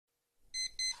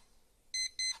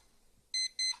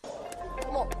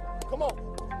Come on.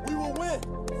 We will win.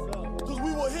 Because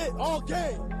we will hit all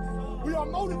game. We are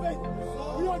motivated.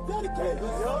 We are dedicated.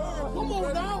 Come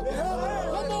on now.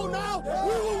 Come on now. We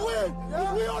will win.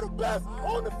 Because we are the best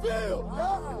on the field.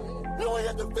 And we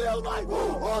hit the field light,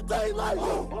 all day light,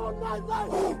 all night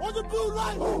light, on the blue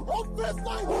light, offense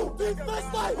light,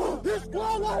 defense light, his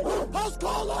squad light, house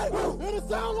call light, and the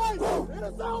sound light, and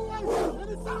the sound light, and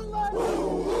the sound light.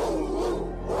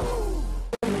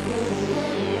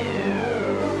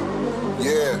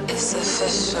 Yeah. It's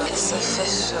official. It's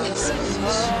official. It's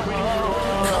official.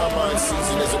 Combine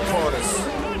season is upon us.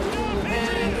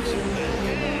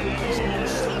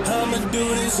 I'ma do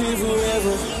this here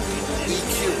forever.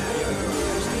 EQ.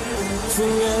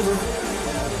 Forever.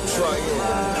 Triune.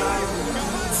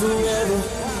 Forever.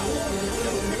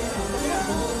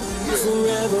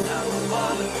 Forever.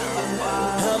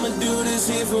 I'ma do this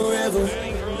here forever.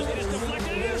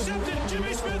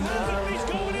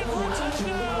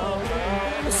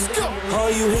 All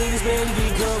you haters better be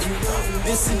comfy.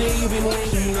 This the day you've been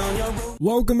waiting on your.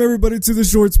 Welcome everybody to the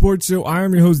Short Sports Show. I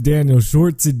am your host Daniel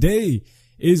Short. Today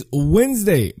is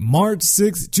Wednesday, March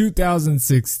 6,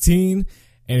 2016.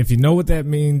 And if you know what that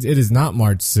means, it is not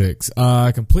March 6.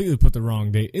 I completely put the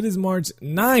wrong date. It is March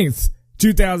 9th,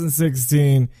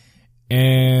 2016.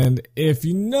 And if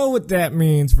you know what that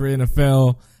means for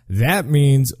NFL, that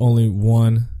means only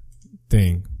one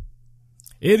thing.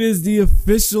 It is the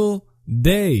official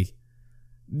day.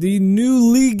 The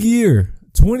new league year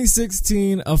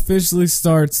 2016 officially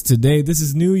starts today. This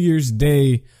is New Year's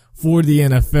Day for the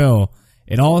NFL.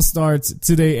 It all starts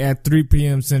today at 3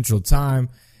 p.m. Central Time.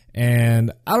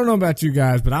 And I don't know about you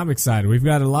guys, but I'm excited. We've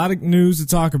got a lot of news to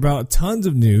talk about, tons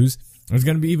of news. There's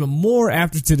going to be even more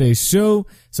after today's show.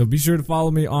 So be sure to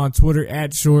follow me on Twitter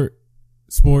at Short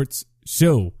Sports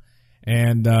Show.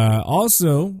 And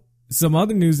also some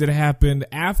other news that happened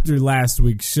after last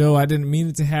week's show. I didn't mean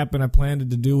it to happen. I planned to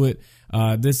do it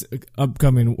this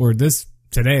upcoming, or this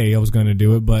today I was going to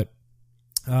do it, but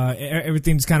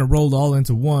everything just kind of rolled all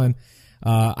into one.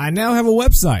 I now have a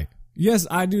website. Yes,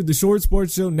 I do. The Short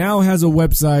Sports Show now has a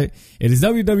website. It is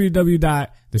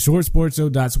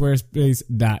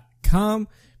www.theshortsportsshow.squarespace.com.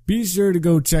 Be sure to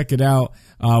go check it out.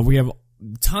 We have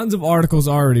tons of articles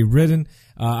already written.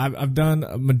 I've done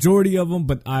a majority of them,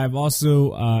 but I've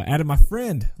also added my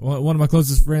friend, one of my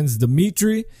closest friends,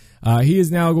 Dimitri. He is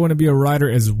now going to be a writer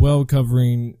as well,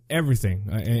 covering everything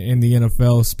in the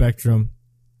NFL spectrum.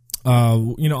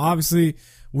 Obviously,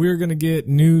 we're going to get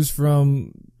news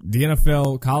from the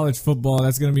NFL, college football.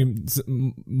 That's going to be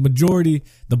majority,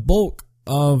 the bulk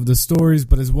of the stories,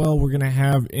 but as well, we're going to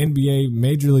have NBA,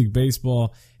 Major League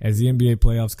Baseball as the NBA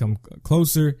playoffs come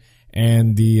closer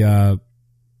and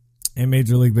and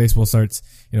Major League Baseball starts,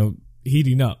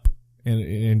 heating up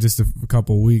in just a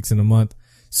couple of weeks and a month.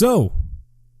 So,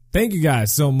 thank you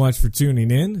guys so much for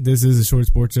tuning in. This is a Short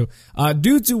Sports Show.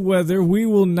 Due to weather,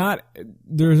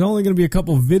 there's only going to be a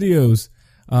couple of videos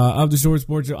of the Short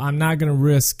Sports Show. I'm not going to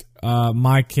risk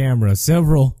my camera,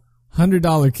 several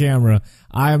 $100 camera.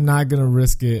 I am not going to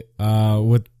risk it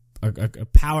with a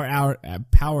power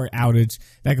outage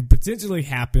that could potentially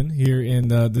happen here in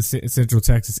the Central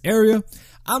Texas area.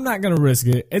 I'm not going to risk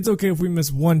it. It's okay if we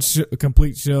miss one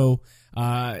complete show.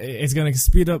 It's going to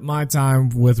speed up my time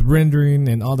with rendering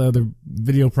and all the other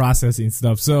video processing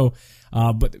stuff. So,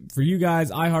 but for you guys,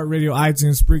 iHeartRadio,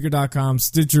 iTunes, Spreaker.com,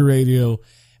 Stitcher Radio,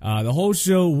 the whole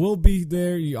show will be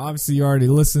there. You're already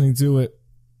listening to it.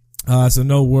 So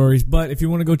no worries. But if you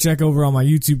want to go check over on my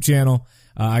YouTube channel,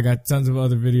 I got tons of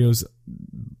other videos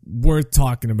worth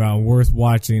talking about, worth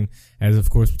watching, as of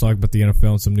course we'll talk about the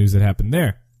NFL and some news that happened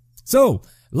there. So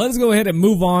let's go ahead and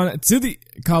move on to the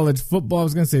college football. I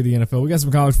was going to say the NFL. We got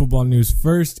some college football news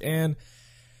first. And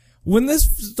when this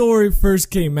story first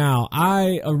came out,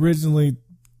 I originally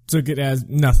took it as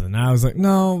nothing. I was like,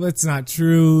 no, that's not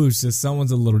true. It's just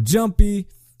someone's a little jumpy.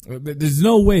 There's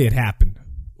no way it happened.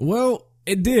 Well,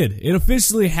 it did. It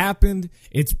officially happened.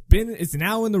 It's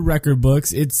now in the record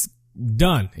books. It's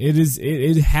done.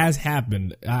 It has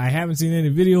happened. I haven't seen any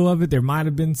video of it. There might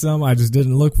have been some. I just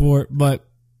didn't look for it, but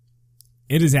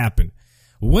it has happened.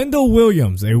 Wendell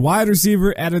Williams, a wide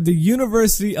receiver out of the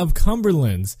University of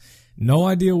Cumberland. No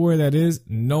idea where that is.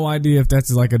 No idea if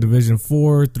that's like a Division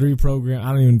 4, 3 program.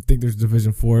 I don't even think there's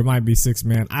Division 4. It might be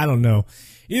 6-man. I don't know.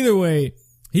 Either way,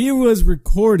 he was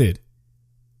recorded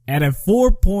at a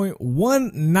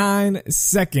 4.19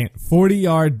 second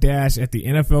 40-yard dash at the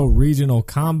NFL Regional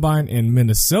Combine in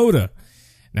Minnesota.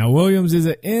 Now, Williams is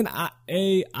an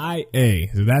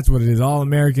NAIA, so that's what it is,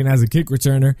 All-American as a kick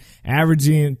returner,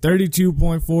 averaging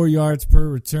 32.4 yards per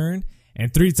return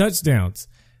and 3 touchdowns.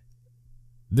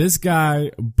 This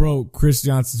guy broke Chris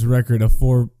Johnson's record of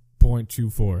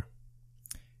 4.24.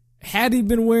 Had he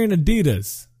been wearing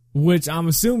Adidas, which I'm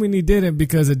assuming he didn't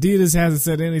because Adidas hasn't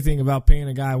said anything about paying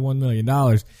a guy $1 million,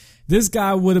 this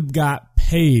guy would have got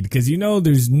paid because,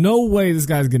 there's no way this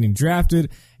guy's getting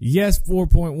drafted. Yes,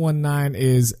 4.19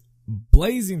 is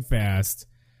blazing fast,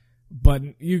 but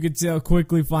you could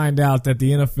quickly find out that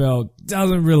the NFL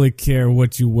doesn't really care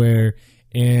what you wear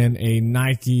in a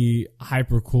Nike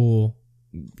hyper cool,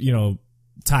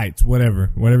 tights,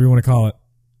 whatever you want to call it.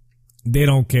 They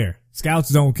don't care. Scouts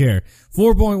don't care.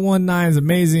 4.19 is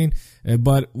amazing,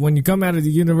 but when you come out of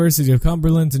the University of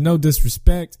Cumberland, to no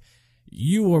disrespect,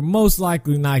 you are most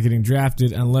likely not getting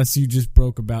drafted unless you just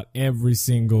broke about every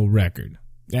single record.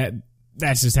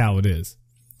 That's just how it is.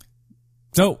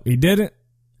 So he didn't,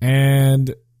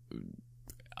 and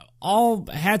all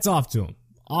hats off to him.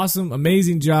 Awesome,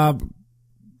 amazing job.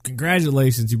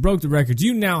 Congratulations. You broke the record.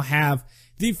 You now have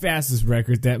the fastest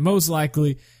record that most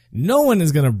likely no one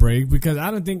is going to break because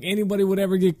I don't think anybody would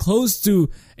ever get close to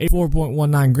a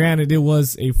 4.19. Granted, it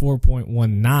was a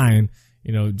 4.19,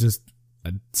 just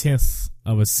a tenth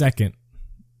of a second,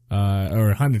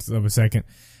 or a hundredth of a second,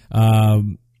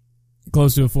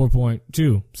 close to a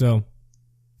 4.2. So,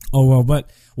 oh well,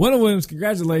 but Wendell Williams,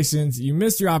 congratulations. You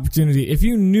missed your opportunity. If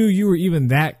you knew you were even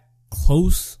that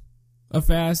close of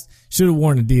fast, should have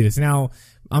worn Adidas. Now,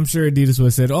 I'm sure Adidas would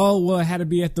have said, oh, well, it had to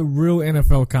be at the real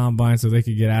NFL combine so they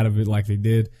could get out of it like they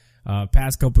did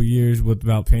past couple years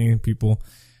without paying people.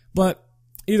 But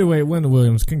either way, Wendell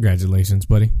Williams, congratulations,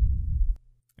 buddy.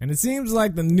 And it seems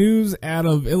like the news out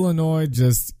of Illinois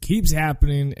just keeps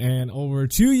happening, and over a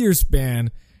 2-year span,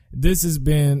 this has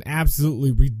been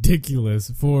absolutely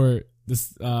ridiculous for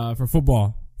this for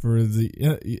football for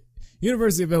the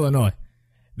University of Illinois.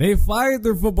 They fired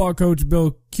their football coach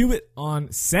Bill Cubit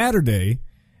on Saturday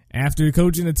after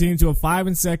coaching the team to a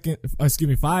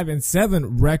 5-7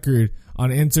 record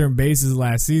on an interim basis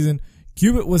last season.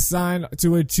 Cubit was signed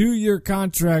to a 2-year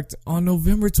contract on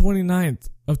November 29th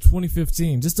of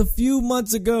 2015. Just a few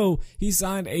months ago, he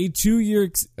signed a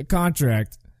 2-year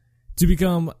contract to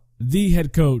become the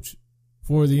head coach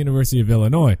for the University of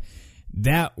Illinois.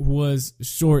 That was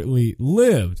shortly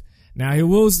lived. Now, he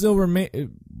will still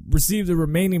receive the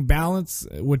remaining balance,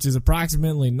 which is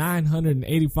approximately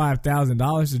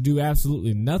 $985,000 to do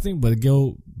absolutely nothing but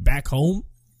go back home.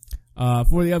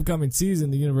 For the upcoming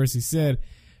season, the university said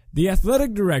the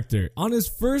athletic director, on his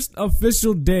first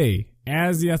official day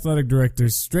as the athletic director,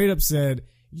 straight up said,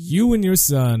 you and your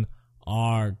son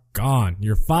are gone.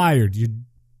 You're fired.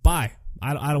 Bye.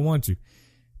 I don't want you.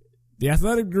 The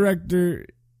athletic director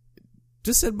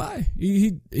just said bye.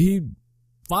 He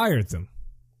fired them.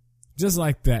 Just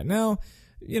like that. Now,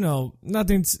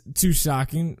 nothing's too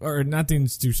shocking, or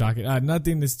nothing's too shocking.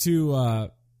 Nothing is too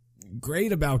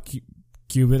great about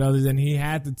Cubit other than he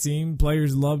had the team.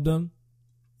 Players loved him.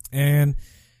 And,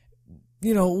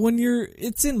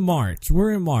 it's in March.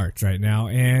 We're in March right now.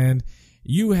 And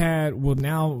you had,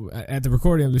 now at the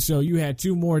recording of the show, you had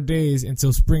 2 more days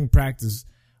until spring practice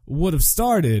would have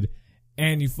started.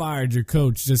 And you fired your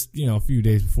coach just, a few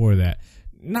days before that.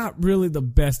 Not really the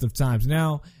best of times.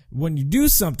 Now, when you do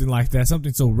something like that,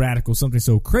 something so radical, something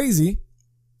so crazy,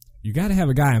 you got to have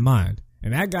a guy in mind.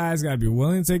 And that guy's got to be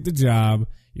willing to take the job.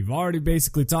 You've already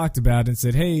basically talked about it and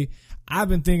said, hey, I've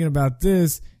been thinking about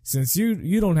this. Since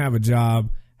you don't have a job,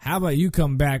 how about you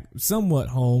come back somewhat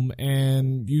home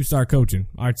and you start coaching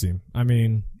our team? I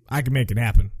mean, I can make it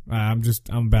happen. I'm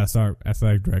about to start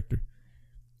athletic director.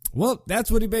 Well, that's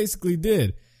what he basically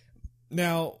did.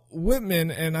 Now,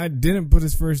 Whitman, and I didn't put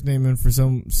his first name in for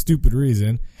some stupid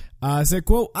reason, said,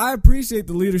 quote, I appreciate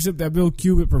the leadership that Bill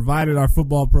Cubit provided our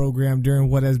football program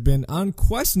during what has been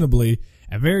unquestionably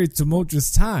a very tumultuous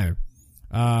time.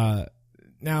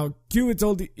 Now, Cubit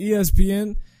told the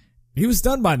ESPN he was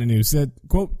stunned by the news, said,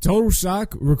 quote, total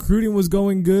shock, recruiting was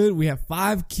going good. We have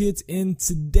 5 kids in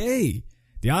today.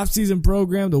 The offseason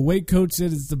program, the weight coach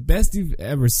said it's the best he's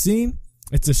ever seen.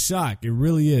 It's a shock. It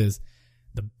really is.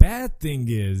 The bad thing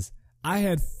is I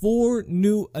had 4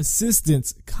 new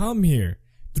assistants come here.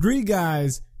 3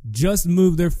 guys just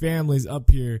moved their families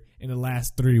up here in the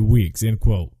last 3 weeks, end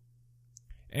quote.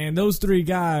 And those 3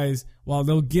 guys, while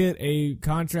they'll get a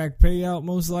contract payout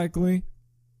most likely,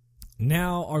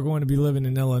 now are going to be living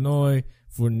in Illinois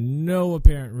for no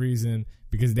apparent reason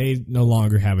because they no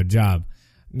longer have a job.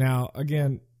 Now,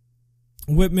 again,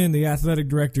 Whitman, the athletic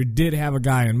director, did have a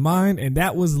guy in mind, and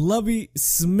that was Lovie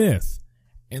Smith.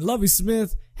 And Lovie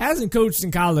Smith hasn't coached in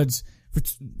college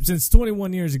since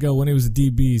 21 years ago when he was a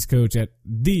DB's coach at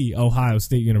the Ohio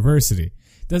State University.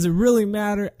 Does it really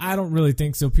matter? I don't really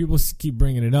think so. People keep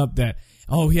bringing it up that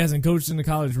oh, he hasn't coached in the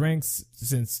college ranks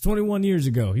since 21 years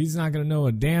ago. He's not going to know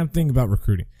a damn thing about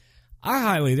recruiting. I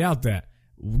highly doubt that.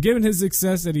 Given his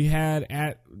success that he had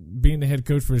at being the head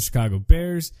coach for the Chicago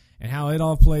Bears and how it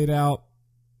all played out,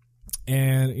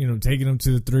 and, you know, taking them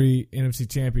to the 3 NFC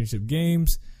championship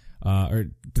games, or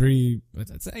 3,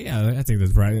 yeah, I think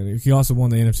that's right. He also won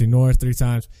the NFC North 3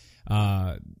 times,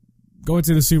 going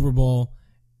to the Super Bowl,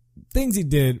 things he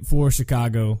did for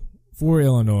Chicago, for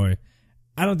Illinois.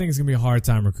 I don't think it's going to be a hard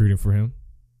time recruiting for him.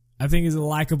 I think he's a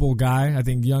likable guy. I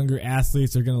think younger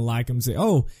athletes are going to like him and say,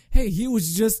 oh, hey, he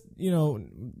was just, you know,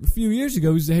 a few years ago,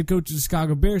 he was the head coach of the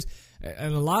Chicago Bears.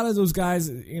 And a lot of those guys,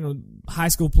 you know, high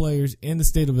school players in the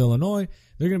state of Illinois,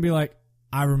 they're going to be like,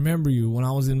 I remember you when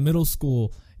I was in middle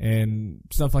school and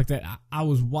stuff like that. I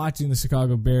was watching the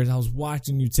Chicago Bears. I was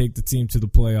watching you take the team to the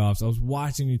playoffs. I was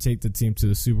watching you take the team to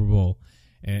the Super Bowl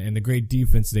and the great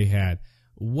defense they had.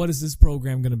 What is this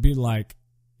program going to be like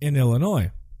in Illinois?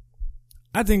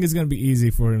 I think it's going to be easy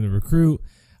for him to recruit.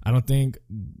 I don't think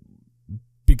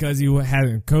because he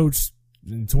hasn't coached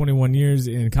in 21 years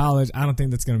in college, I don't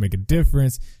think that's going to make a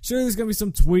difference. Sure, there's going to be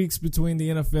some tweaks between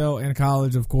the NFL and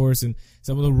college, of course, and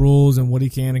some of the rules and what he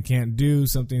can and can't do,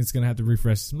 something that's going to have to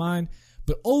refresh his mind.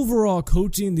 But overall,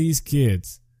 coaching these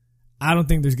kids, I don't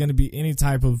think there's going to be any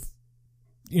type of,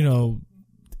 you know,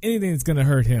 anything that's going to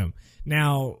hurt him.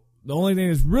 Now, the only thing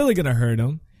that's really going to hurt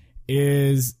him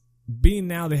is being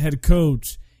now the head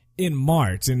coach in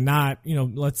March and not, you know,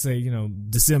 let's say, you know,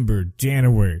 December,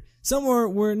 January, somewhere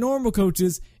where normal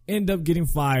coaches end up getting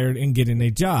fired and getting a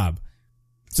job.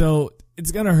 So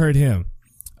it's going to hurt him.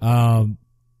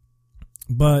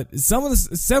 But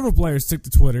several players took to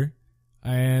Twitter,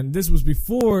 and this was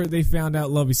before they found out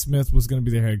Lovie Smith was going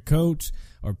to be their head coach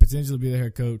or potentially be their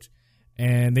head coach.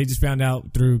 And they just found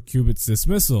out through Cubitt's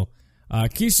dismissal.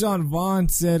 Keyshawn Vaughn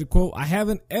said, quote, I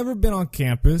haven't ever been on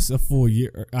campus a full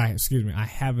year. I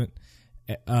haven't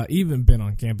even been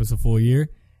on campus a full year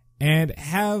and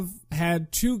have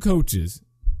had 2 coaches,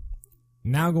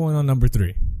 now going on number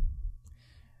 3.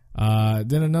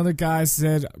 Then another guy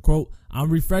said, quote,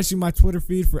 I'm refreshing my Twitter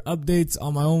feed for updates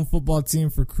on my own football team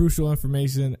for crucial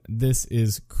information. This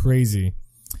is crazy.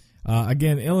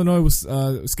 Again, Illinois was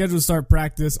scheduled to start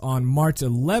practice on March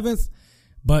 11th.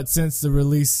 But since the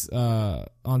release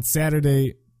on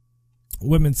Saturday,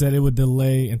 women said it would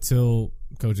delay until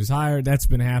coach is hired. That's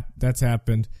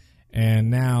happened, and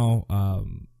now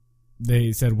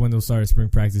they said when they'll start spring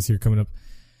practice here coming up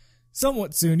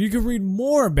somewhat soon. You can read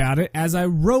more about it as I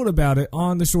wrote about it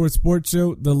on the Short Sports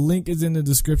Show. The link is in the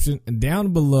description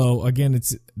down below. Again,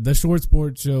 it's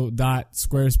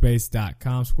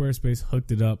theshortsportshow.squarespace.com. Squarespace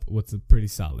hooked it up with a pretty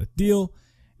solid deal,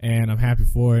 and I'm happy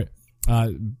for it.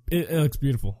 It looks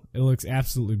beautiful. It looks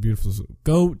absolutely beautiful. So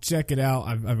go check it out.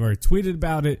 I've already tweeted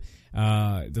about it.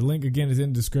 The link again is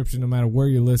in the description no matter where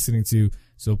you're listening to.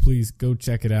 So please go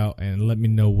check it out and let me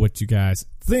know what you guys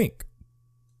think.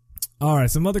 All right,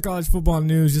 some other college football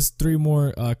news, just 3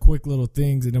 more quick little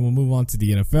things, and then we'll move on to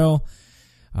the NFL.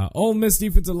 Ole Miss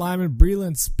defensive lineman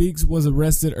Breland Speaks was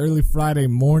arrested early Friday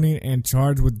morning and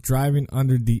charged with driving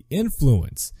under the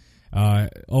influence.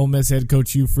 Ole Miss head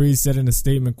coach Hugh Freeze said in a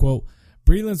statement, quote,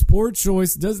 Breland's poor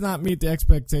choice does not meet the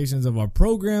expectations of our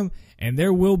program, and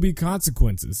there will be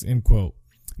consequences, end quote.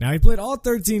 Now, he played all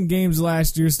 13 games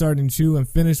last year, starting 2, and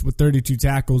finished with 32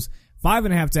 tackles,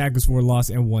 5.5 tackles for a loss,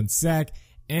 and 1 sack,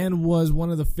 and was one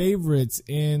of the favorites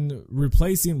in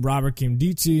replacing Robert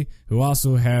Kimdichie, who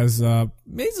also has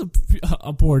made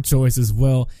a poor choice as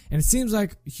well. And it seems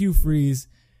like Hugh Freeze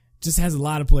just has a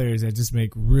lot of players that just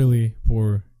make really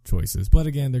poor choices. But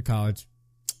again, they're college.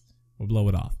 We'll blow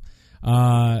it off.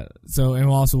 And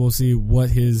we'll see what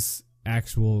his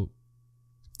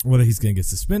whether he's going to get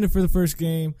suspended for the first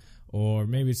game, or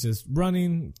maybe it's just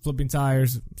running, flipping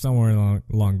tires, somewhere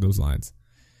along those lines.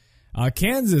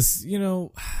 Kansas, I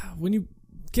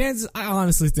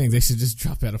honestly think they should just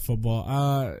drop out of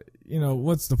football.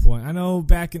 What's the point? I know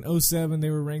back in 2007 they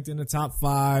were ranked in the top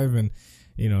 5, and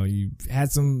you had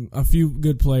a few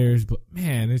good players, but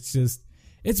man, it's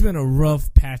been a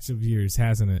rough patch of years,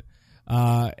 hasn't it?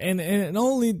 And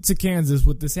only to Kansas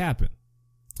would this happen.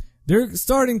 Their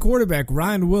starting quarterback,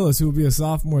 Ryan Willis, who will be a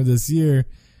sophomore this year,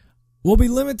 will be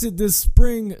limited this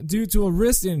spring due to a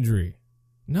wrist injury.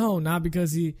 No, not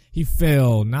because he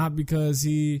failed, not because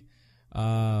he,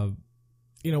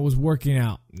 was working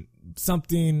out.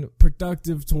 Something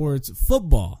productive towards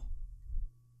football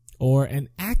or an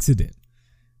accident.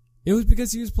 It was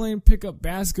because he was playing pickup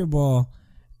basketball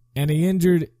and he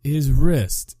injured his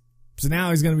wrist. So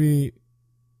now he's going to be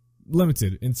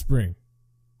limited in spring.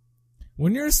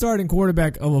 When you're a starting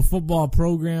quarterback of a football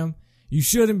program, You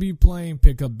shouldn't be playing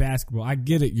pickup basketball. I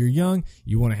get it. You're young.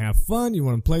 You want to have fun. You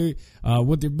want to play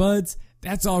with your buds.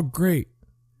 That's all great.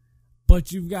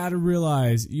 But you've got to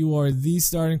realize you are the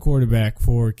starting quarterback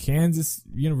for Kansas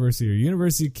University or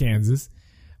University of Kansas.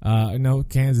 No,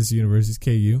 Kansas University,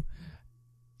 KU.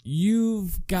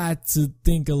 You've got to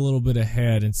think a little bit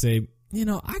ahead and say,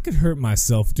 I could hurt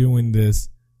myself doing this.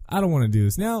 I don't want to do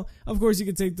this. Now, of course, you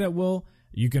can take that, well,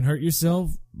 you can hurt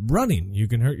yourself running. You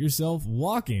can hurt yourself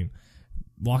walking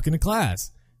to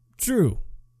class. True.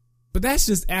 But that's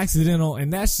just accidental,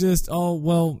 and that's just,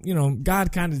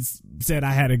 God kind of said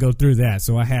I had to go through that,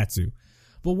 so I had to.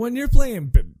 But when you're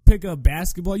playing pickup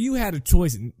basketball, you had a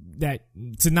choice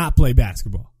to not play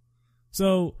basketball.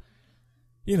 So,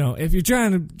 if you're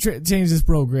trying to change this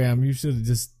program, you should have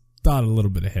just thought a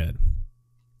little bit ahead.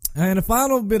 And the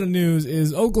final bit of news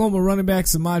is Oklahoma running back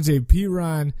Samaje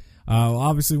Perine,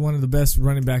 obviously one of the best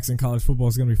running backs in college football.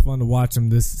 It's going to be fun to watch him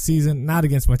this season. Not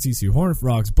against my TCU Horned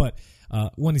Frogs, but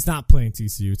when he's not playing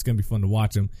TCU, it's going to be fun to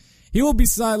watch him. He will be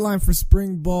sidelined for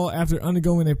spring ball after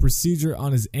undergoing a procedure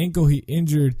on his ankle he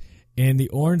injured in the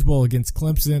Orange Bowl against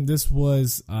Clemson. This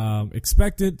was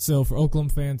expected, so for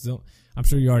Oklahoma fans, I'm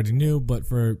sure you already knew, but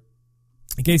in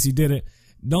case you didn't,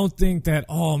 don't think that,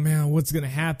 oh man, what's going to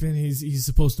happen? He's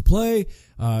supposed to play.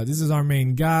 This is our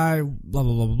main guy, blah,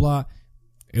 blah, blah, blah, blah.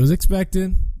 It was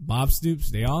expected. Bob Stoops,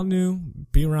 they all knew.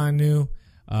 Perine knew.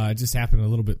 It just happened a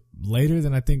little bit later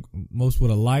than I think most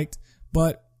would have liked,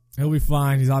 but he'll be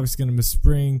fine. He's obviously going to miss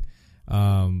spring,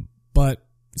 but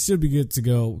should be good to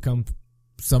go come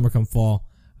summer, come fall,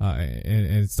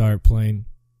 and start playing.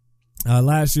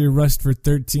 Last year, rushed for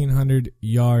 1,300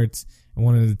 yards and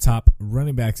one of the top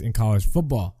running backs in college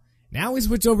football. Now we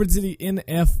switch over to the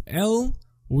NFL.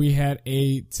 We had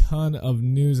a ton of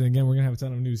news, and again, we're going to have a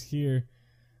ton of news here.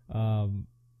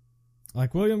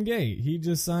 Like William Gay, he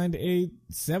just signed a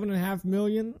 $7.5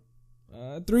 million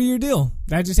 3-year deal.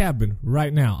 That just happened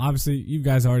right now. Obviously, you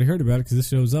guys already heard about it because this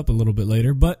shows up a little bit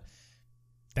later, but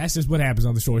that's just what happens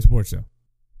on the Short Sports Show.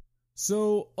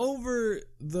 So over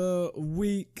the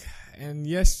week and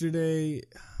yesterday,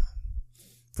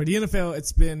 for the NFL,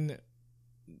 it's been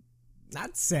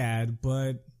not sad,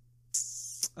 but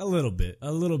a little bit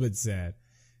sad.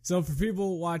 So for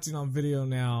people watching on video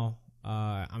now,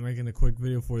 I'm making a quick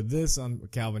video for this on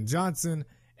Calvin Johnson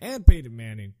and Peyton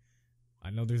Manning. I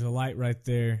know there's a light right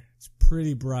there. It's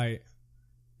pretty bright.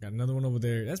 Got another one over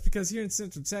there. That's because here in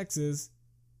Central Texas,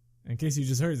 in case you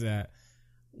just heard that,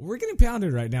 we're getting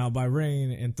pounded right now by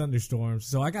rain and thunderstorms,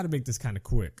 so I got to make this kind of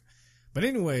quick. But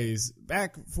anyways,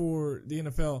 back for the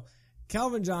NFL,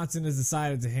 Calvin Johnson has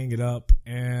decided to hang it up,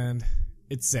 and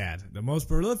it's sad. The most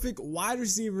prolific wide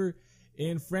receiver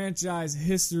in franchise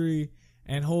history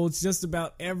and holds just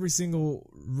about every single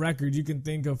record you can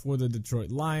think of for the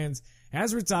Detroit Lions,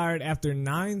 has retired after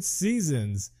 9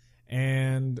 seasons,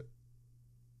 and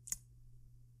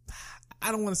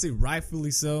I don't want to say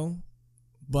rightfully so,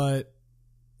 but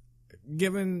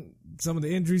given some of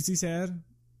the injuries he's had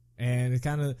and it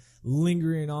kind of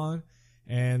lingering on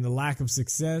and the lack of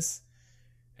success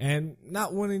and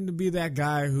not wanting to be that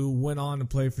guy who went on to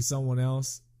play for someone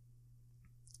else,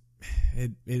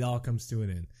 it all comes to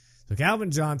an end. So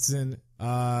Calvin Johnson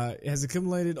has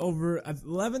accumulated over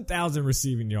 11,000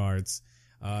 receiving yards,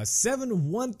 7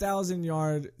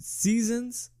 1,000-yard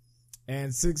seasons,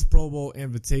 and 6 Pro Bowl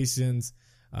invitations.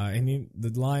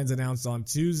 The Lions announced on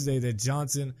Tuesday that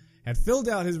Johnson had filled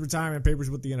out his retirement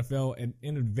papers with the NFL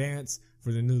in advance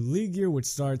for the new league year, which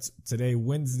starts today,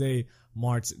 Wednesday,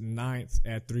 March 9th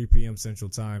at 3 p.m. Central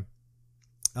Time.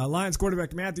 Lions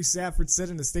quarterback Matthew Stafford said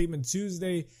in a statement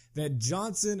Tuesday that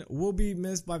Johnson will be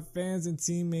missed by fans and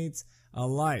teammates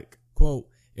alike. Quote,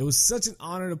 "It was such an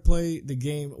honor to play the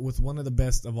game with one of the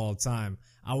best of all time.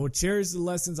 I will cherish the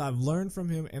lessons I've learned from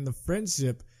him and the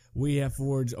friendship we have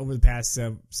forged over the past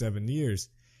 7 years.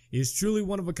 He is truly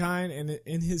one of a kind and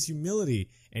in his humility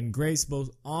and grace both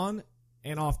on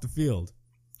and off the field.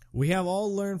 We have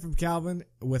all learned from Calvin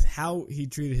with how he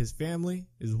treated his family,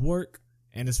 his work,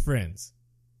 and his friends."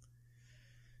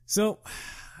 So,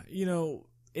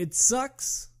 it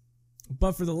sucks,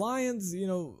 but for the Lions,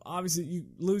 obviously you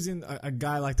losing a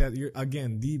guy like that, you're,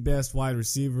 again, the best wide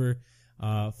receiver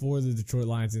for the Detroit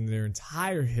Lions in their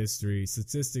entire history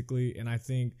statistically, and I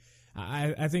think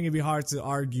it'd be hard to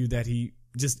argue that he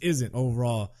just isn't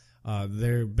overall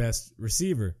their best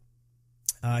receiver.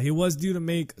 He was due to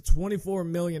make $24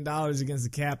 million against the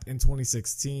cap in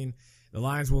 2016. The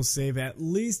Lions will save at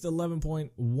least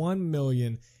 $11.1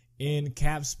 million in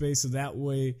cap space, so that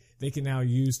way they can now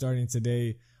use starting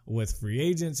today with free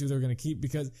agents who they're going to keep.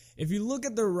 Because if you look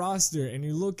at their roster and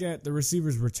you look at the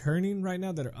receivers returning right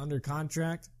now that are under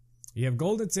contract, You have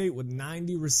Golden Tate with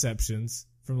 90 receptions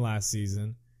from last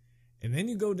season. And then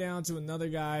you go down to another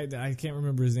guy that I can't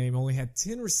remember his name, only had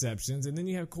 10 receptions. And then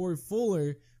you have Corey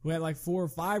Fuller, who had like 4 or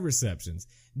 5 receptions.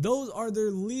 Those are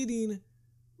their leading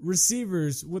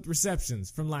receivers with receptions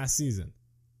from last season.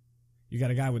 You got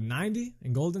a guy with 90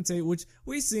 and Golden Tate, which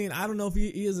we've seen. I don't know if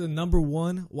he is a number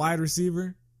 1 wide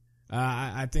receiver.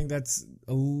 I think that's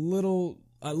a little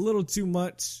too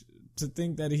much to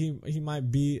think that he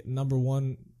might be number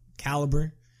 1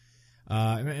 caliber.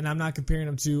 And I'm not comparing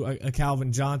him to a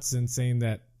Calvin Johnson, saying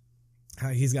that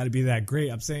he's got to be that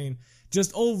great. I'm saying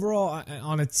just overall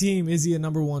on a team, is he a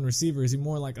number 1 receiver? Is he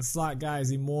more like a slot guy? Is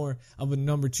he more of a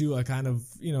number 2, a kind of,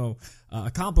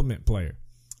 a complement player?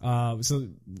 So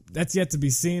that's yet to be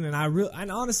seen. And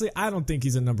honestly, I don't think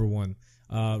he's a number 1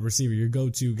 receiver, your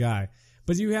go-to guy.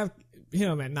 But you have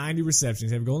him at 90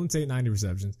 receptions. You have Golden Tate 90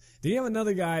 receptions. Then you have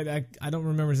another guy that I don't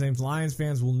remember his name. Lions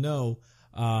fans will know.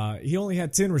 He only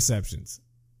had 10 receptions.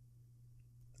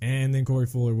 And then Corey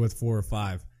Fuller with 4 or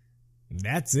 5.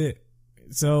 That's it.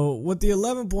 So with the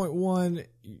 11.1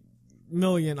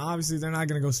 million, obviously they're not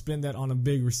going to go spend that on a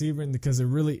big receiver because there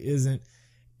really isn't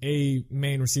a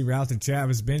main receiver out there.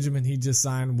 Travis Benjamin, he just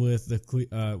signed with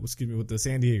the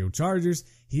San Diego Chargers.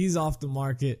 He's off the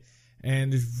market,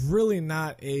 and there's really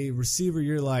not a receiver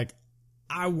you're like,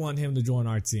 I want him to join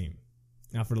our team.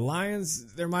 Now for the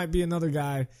Lions, there might be another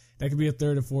guy that could be a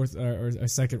 3rd or 4th or a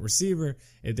 2nd receiver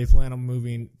if they plan on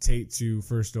moving Tate to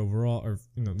 1st overall, or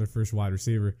their first wide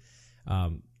receiver.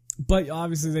 But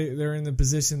obviously they're in the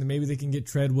position that maybe they can get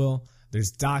Treadwell.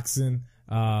 There's Doxson.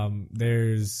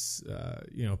 There's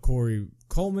Corey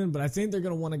Coleman, but I think they're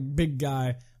going to want a big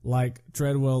guy like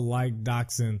Treadwell, like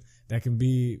Doxson, that can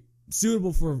be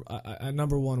suitable for a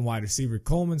number 1 wide receiver.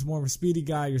 Coleman's more of a speedy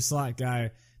guy, your slot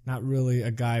guy, not really a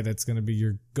guy that's going to be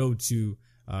your go-to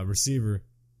receiver.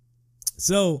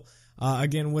 So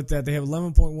again, with that, they have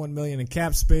 11.1 million in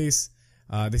cap space.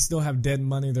 They still have dead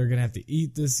money they're going to have to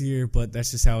eat this year, but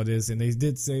that's just how it is. And they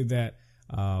did say that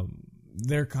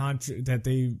their contract, that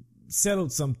they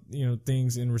settled some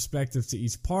things in respective to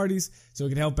each parties, so it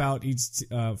could help out each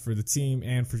for the team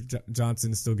and for Johnson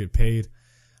to still get paid.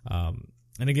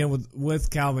 And again, with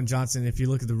Calvin Johnson, if you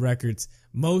look at the records,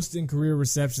 most in career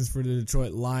receptions for the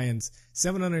Detroit Lions,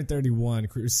 731.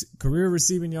 Career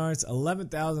receiving yards,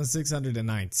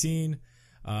 11,619.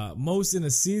 Most in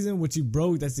a season, which he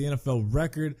broke, that's the NFL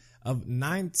record of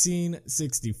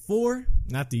 1964.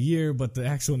 Not the year, but the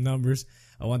actual numbers,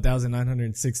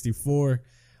 1,964.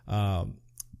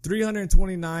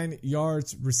 329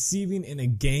 yards receiving in a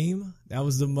game. That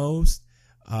was the most.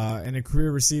 And a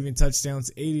career receiving touchdowns,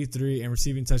 83, and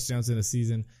receiving touchdowns in a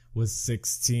season was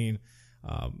 16.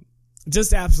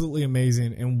 Just absolutely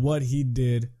amazing. And what he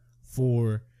did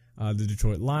for the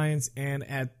Detroit Lions. And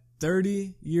at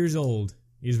 30 years old,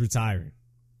 he's retiring.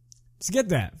 Just get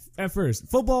that at first.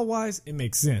 Football-wise, it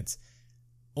makes sense.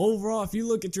 Overall, if you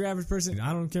look at your average person,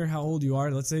 I don't care how old you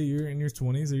are. Let's say you're in your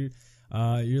 20s or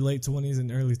your late 20s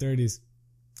and early 30s,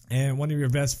 and one of your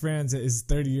best friends is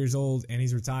 30 years old and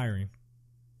he's retiring.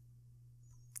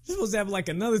 You're supposed to have like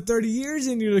another 30 years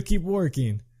in you to keep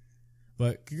working.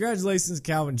 But congratulations,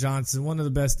 Calvin Johnson, one of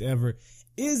the best ever.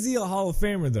 Is he a Hall of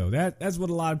Famer, though? That's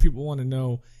what a lot of people want to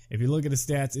know. If you look at his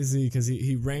stats, is he? Because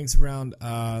he ranks around,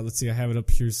 let's see, I have it up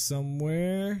here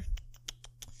somewhere.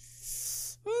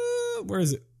 Where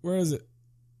is it?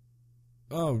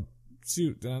 Oh,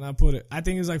 shoot, did I not put it? I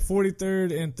think it was like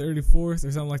 43rd and 34th or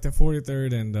something like that.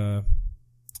 43rd and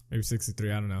maybe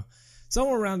 63, I don't know.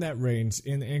 Somewhere around that range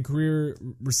in career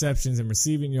receptions and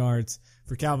receiving yards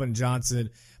for Calvin Johnson.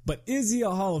 But is he a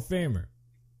Hall of Famer?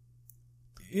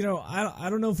 I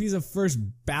don't know if he's a first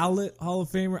ballot Hall of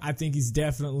Famer. I think he's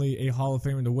definitely a Hall of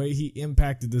Famer. The way he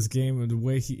impacted this game and the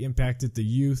way he impacted the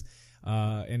youth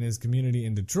in his community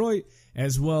in Detroit,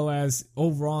 as well as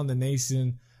overall in the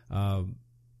nation,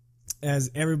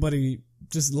 as everybody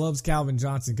just loves Calvin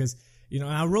Johnson. Because,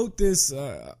 I wrote this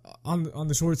on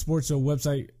the Short Sports Show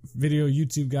website, video,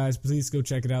 YouTube, guys. Please go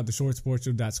check it out,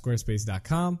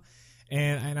 theshortsportsshow.squarespace.com.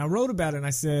 And I wrote about it, and I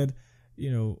said,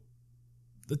 the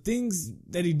things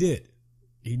that he did.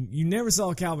 You never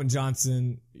saw Calvin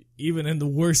Johnson, even in the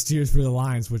worst years for the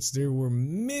Lions, which there were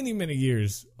many, many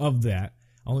years of that.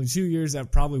 Only 2 years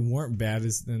that probably weren't bad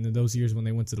in those years when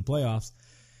they went to the playoffs.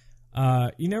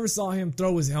 You never saw him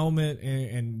throw his helmet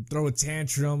and throw a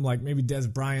tantrum like maybe Des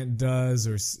Bryant does,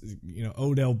 or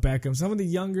Odell Beckham. Some of the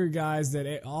younger guys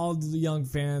that all the young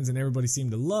fans and everybody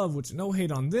seem to love, which no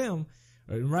hate on them,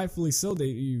 and rightfully so.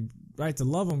 You right to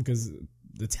love them because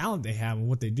the talent they have and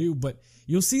what they do. But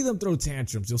you'll see them throw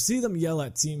tantrums. You'll see them yell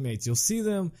at teammates. You'll see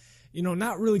them,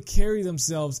 not really carry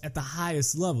themselves at the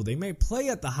highest level. They may play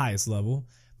at the highest level,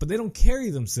 but they don't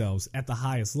carry themselves at the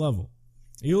highest level.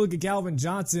 You look at Calvin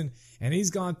Johnson, and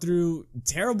he's gone through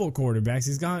terrible quarterbacks.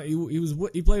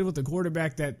 He played with a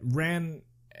quarterback that ran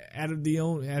out of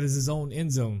his own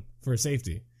end zone for a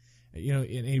safety.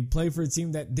 And he played for a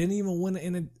team that didn't even win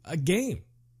in a game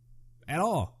at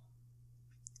all.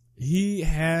 He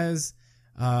has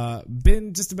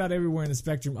been just about everywhere in the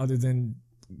spectrum other than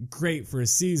great for a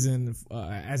season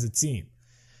as a team.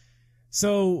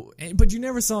 So, but you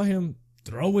never saw him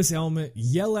throw his helmet,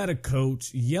 yell at a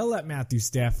coach, yell at Matthew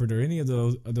Stafford or any of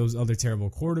those other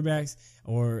terrible quarterbacks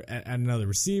or at another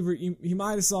receiver. You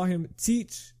might have saw him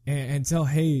teach and tell,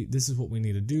 hey, this is what we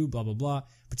need to do, blah, blah, blah.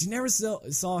 But you never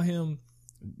saw him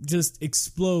just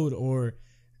explode or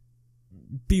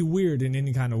be weird in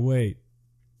any kind of way.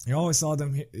 You always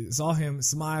saw him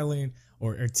smiling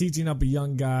or teaching up a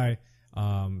young guy.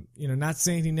 Not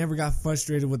saying he never got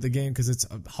frustrated with the game, because it's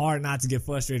hard not to get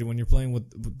frustrated when you're playing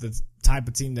with the type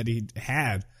of team that he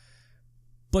had.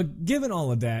 But given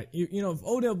all of that, if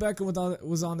Odell Beckham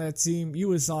was on that team, you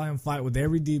would have saw him fight with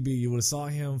every DB. You would have saw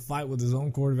him fight with his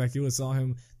own quarterback. You would have saw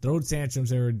him throw tantrums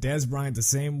there. Dez Bryant the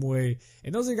same way.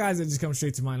 And those are guys that just come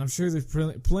straight to mind. I'm sure there's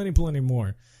plenty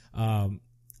more.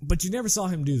 But you never saw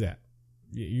him do that.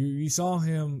 You saw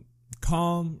him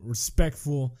calm,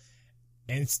 respectful,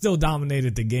 and still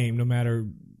dominated the game no matter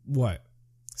what.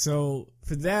 So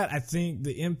for that, I think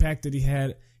the impact that he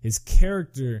had, his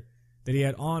character that he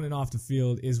had on and off the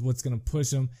field, is what's going to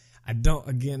push him. I don't,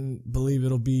 again, believe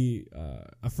it'll be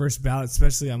a first ballot,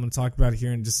 especially I'm going to talk about it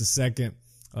here in just a second,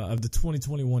 of the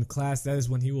 2021 class. That is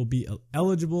when he will be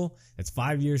eligible. That's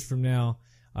 5 years from now.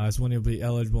 Is when he'll be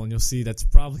eligible, and you'll see that's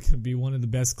probably going to be one of the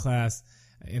best class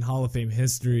in Hall of Fame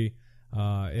history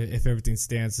if everything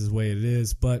stands the way it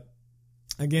is. But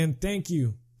again, thank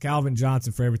you, Calvin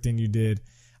Johnson, for everything you did.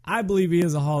 I believe he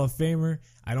is a Hall of Famer.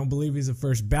 I don't believe he's a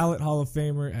first ballot Hall of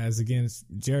Famer, as again,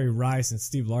 Jerry Rice and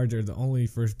Steve Largent are the only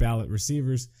first ballot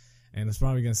receivers, and it's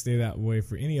probably going to stay that way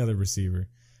for any other receiver.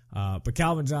 But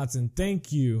Calvin Johnson,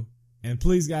 thank you. And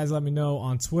please, guys, let me know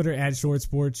on Twitter at Short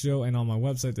Sports Show and on my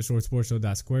website,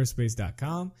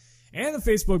 theshortsportshow.squarespace.com, and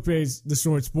the Facebook page, The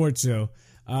Short Sports Show.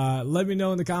 Let me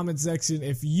know in the comments section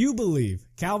if you believe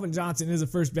Calvin Johnson is a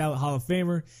first ballot Hall of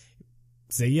Famer.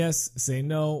 Say yes, say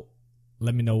no.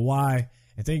 Let me know why.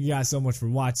 And thank you guys so much for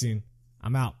watching.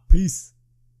 I'm out. Peace.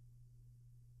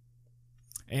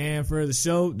 And for the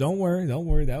show, don't worry.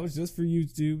 That was just for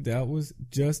YouTube.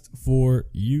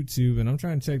 And I'm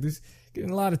trying to check this.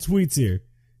 Getting a lot of tweets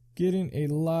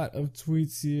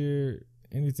here.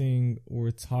 Anything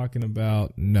worth talking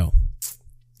about? No.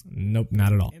 Nope,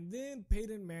 not at all. And then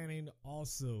Peyton Manning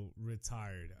also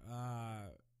retired.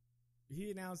 He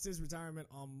announced his retirement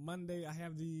on Monday. I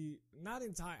have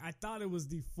I thought it was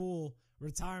the full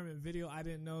retirement video. I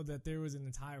didn't know that there was an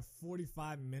entire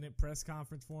 45-minute press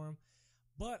conference for him.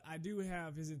 But I do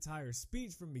have his entire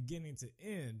speech from beginning to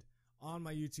end on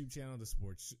my YouTube channel, The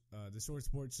Short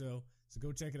Sports Show. So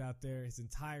go check it out there. His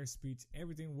entire speech,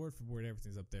 everything, word for word,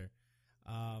 everything's up there.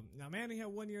 Now, Manning had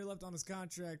 1 year left on his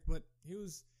contract, but he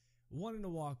was willing to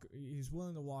walk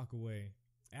away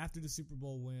after the Super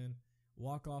Bowl win,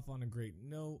 walk off on a great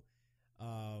note.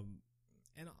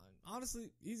 And honestly,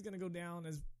 he's going to go down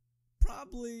as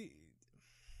probably,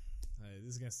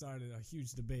 this is going to start a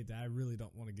huge debate that I really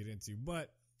don't want to get into,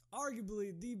 but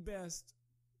arguably the best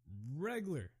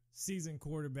regular season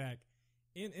quarterback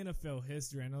in NFL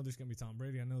history. I know there's going to be Tom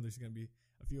Brady. I know there's going to be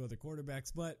a few other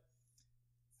quarterbacks, but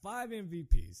 5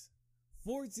 MVPs,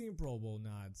 14 Pro Bowl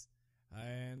nods,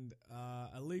 and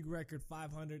a league record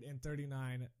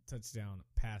 539 touchdown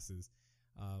passes.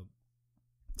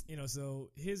 So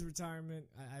his retirement,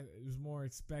 it was more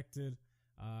expected.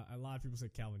 A lot of people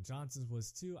said Calvin Johnson's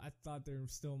was too. I thought there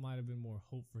still might have been more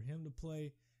hope for him to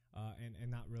play, and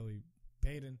not really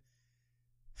Peyton.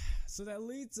 So that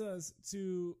leads us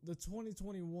to the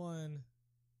 2021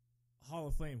 Hall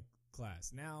of Fame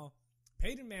class. Now,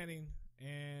 Peyton Manning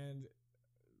and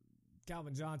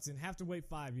Calvin Johnson have to wait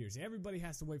 5 years. Everybody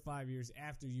has to wait 5 years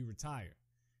after you retire.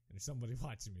 And there's somebody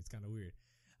watching me. It's kind of weird.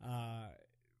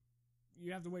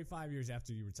 You have to wait 5 years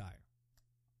after you retire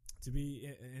to be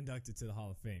inducted to the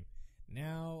Hall of Fame.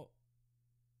 Now,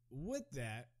 with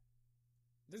that,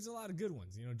 there's a lot of good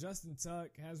ones. Justin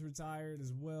Tuck has retired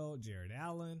as well. Jared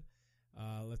Allen.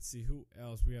 Let's see who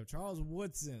else. We have Charles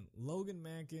Woodson, Logan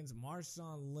Mankins,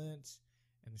 Marshawn Lynch,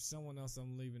 and there's someone else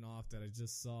I'm leaving off that I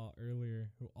just saw earlier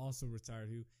who also retired,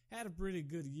 who had a pretty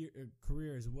good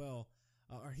career as well.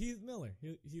 Or Heath Miller.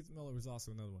 Heath Miller was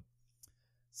also another one.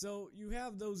 So you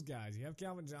have those guys. You have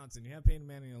Calvin Johnson. You have Peyton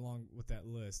Manning along with that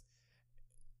list.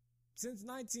 since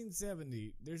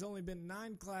 1970, there's only been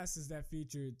 9 classes that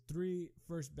featured 3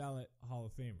 first ballot Hall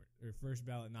of Famers or first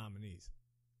ballot nominees.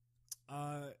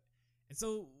 And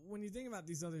so when you think about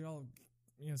these other,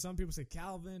 some people say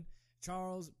Calvin,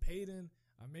 Charles, Peyton,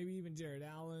 maybe even Jared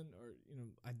Allen, or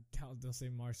I doubt they'll say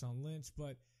Marshawn Lynch,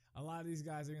 but a lot of these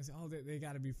guys are gonna say, they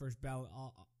got to be first ballot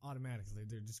automatically.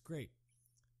 They're just great.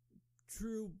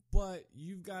 True, but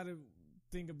you've got to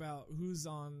think about who's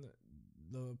on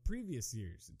the previous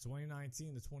years, the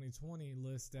 2019, the 2020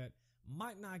 list that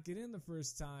might not get in the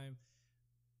first time,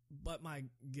 but might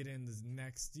get in this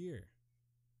next year.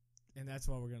 And that's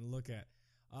what we're going to look at.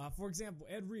 For example,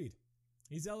 Ed Reed.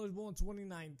 He's eligible in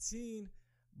 2019,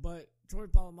 but Troy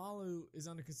Polamalu is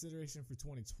under consideration for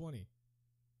 2020.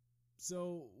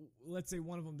 So let's say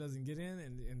one of them doesn't get in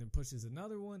and then pushes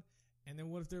another one. And then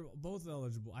what if they're both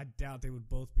eligible? I doubt they would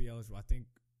both be eligible. I think,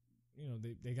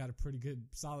 they got a pretty good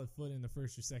solid foot in the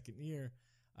first or second year.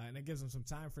 And it gives them some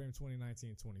time frame,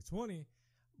 2019, 2020.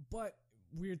 But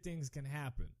weird things can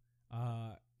happen.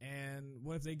 And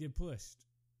what if they get pushed?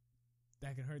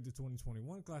 That can hurt the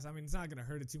 2021 class. I mean, it's not going to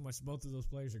hurt it too much. Both of those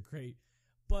players are great.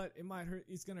 But it might hurt.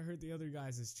 It's going to hurt the other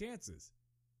guys' chances.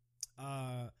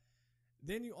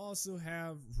 Then you also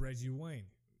have Reggie Wayne.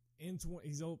 Even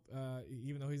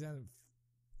though he's not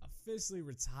officially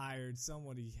retired,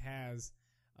 somewhat he has.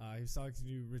 He was talking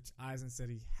to Rich Eisen, said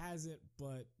he hasn't,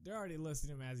 but they're already listing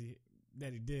him as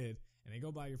that he did, and they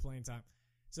go by your playing time.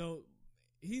 So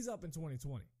he's up in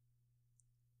 2020.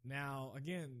 Now,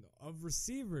 again, of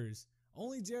receivers,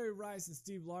 only Jerry Rice and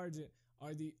Steve Largent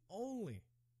are the only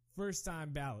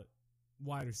first-time ballot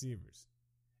wide receivers.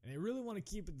 And they really want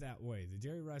to keep it that way. The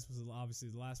Jerry Rice was obviously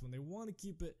the last one. They want to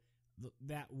keep it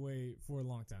that way for a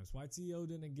long time. That's why T.O.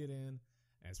 didn't get in.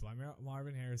 That's why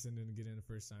Marvin Harrison didn't get in the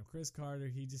first time. Chris Carter,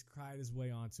 he just cried his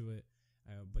way onto it,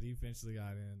 but he eventually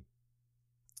got in.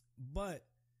 But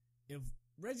if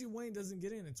Reggie Wayne doesn't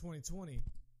get in 2020,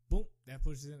 boom, that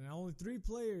pushes in. And only 3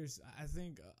 players, I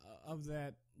think, of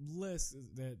that list,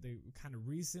 that they kind of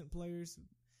recent players,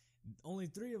 only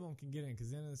 3 of them can get in,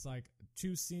 because then it's like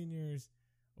 2 seniors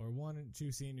or 1 and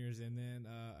 2 seniors, and then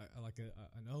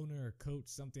an owner or coach,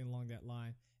 something along that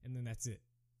line, and then that's it.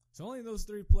 So only those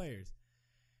 3 players.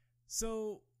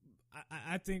 So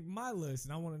I think my list,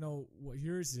 and I want to know what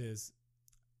yours is.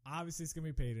 Obviously, it's going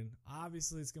to be Peyton.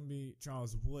 Obviously, it's going to be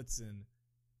Charles Woodson.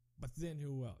 But then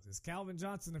who else? Is Calvin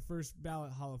Johnson the first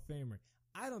ballot Hall of Famer?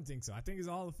 I don't think so. I think he's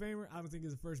a Hall of Famer. I don't think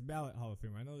he's a first ballot Hall of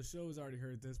Famer. I know the show has already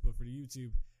heard this, but for the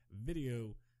YouTube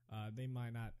video, they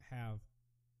might not have.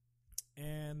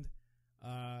 And,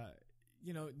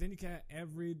 then you can have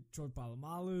Everett, Troy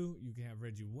Polamalu. You can have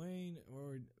Reggie Wayne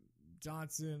or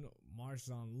Johnson,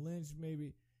 Marshawn Lynch,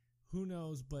 maybe. Who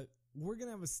knows? But we're going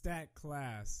to have a stacked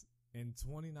class in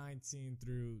 2019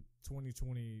 through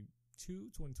 2022,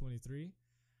 2023.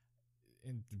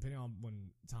 And depending on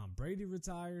when Tom Brady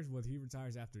retires, whether he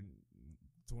retires after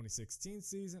 2016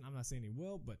 season, I'm not saying he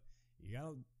will, but you got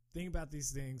to think about these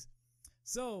things.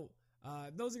 So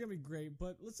those are going to be great,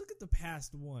 but let's look at the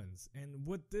past ones. And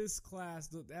with this class,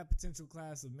 that potential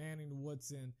class of Manning,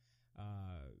 Woodson,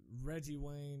 Reggie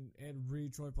Wayne, Ed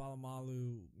Reed, Troy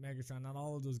Polamalu, Megatron, not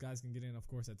all of those guys can get in, of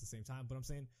course, at the same time, but I'm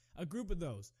saying a group of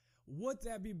those. Would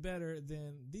that be better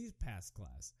than these past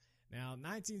class? Now,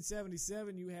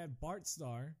 1977, you had Bart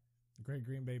Starr, the great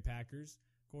Green Bay Packers,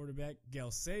 quarterback,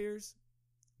 Gale Sayers.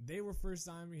 They were first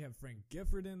time. You have Frank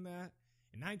Gifford in that.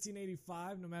 In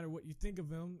 1985, no matter what you think of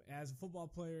him as a football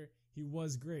player, he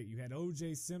was great. You had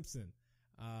O.J. Simpson,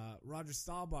 Roger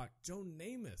Staubach, Joe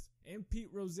Namath, and Pete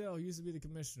Rozelle, who used to be the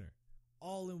commissioner,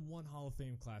 all in one Hall of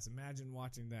Fame class. Imagine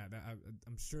watching that.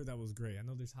 I'm sure that was great. I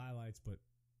know there's highlights, but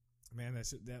man,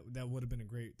 that would have been a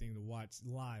great thing to watch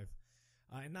live.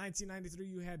 In 1993,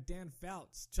 you had Dan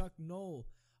Fouts, Chuck Noll,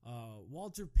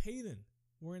 Walter Payton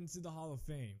were into the Hall of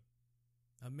Fame.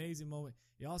 Amazing moment.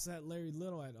 You also had Larry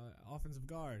Little at offensive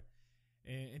guard.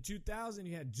 In 2000,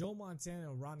 you had Joe Montana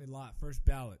and Ronnie Lott, first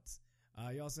ballots.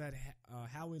 You also had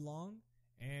Howie Long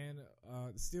and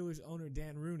the Steelers owner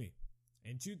Dan Rooney.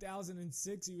 In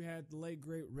 2006, you had the late,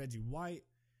 great Reggie White,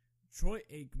 Troy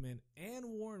Aikman, and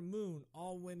Warren Moon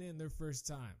all went in their first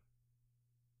time.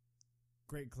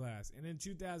 Great class. And in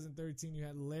 2013, you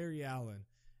had Larry Allen,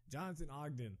 Jonathan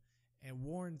Ogden, and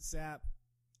Warren Sapp.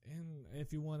 And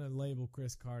if you want to label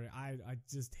Chris Carter, I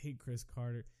just hate Chris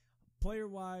Carter.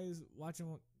 Player-wise, watch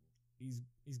him. He's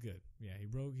good. Yeah,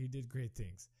 he did great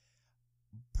things.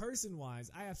 Person-wise,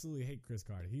 I absolutely hate Chris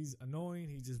Carter. He's annoying.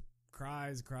 He just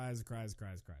cries. But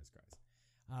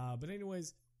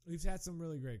anyways, we've had some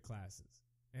really great classes.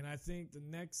 And I think the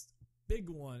next big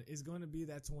one is going to be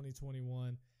that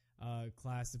 2021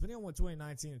 class, depending on what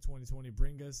 2019 and 2020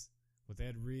 bring us, with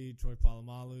Ed Reed, Troy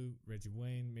Polamalu, Reggie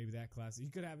Wayne, maybe that class. You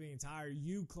could have the entire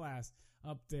U class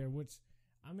up there, which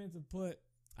I meant to put.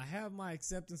 I have my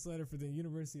acceptance letter for the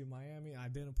University of Miami. I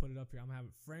didn't put it up here. I'm going to have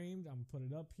it framed. I'm going to put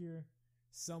it up here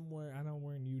somewhere. I know I'm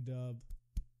wearing UW.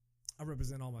 I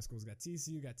represent all my schools. Got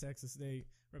TCU, got Texas State,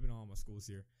 representing all my schools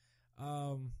here.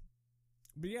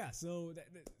 But yeah, so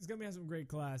it's going to be some great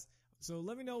class. So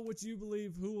let me know what you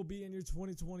believe, who will be in your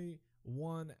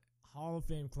 2021 Hall of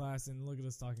Fame class. And look at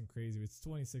us talking crazy. It's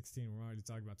 2016. We're already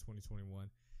talking about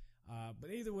 2021. But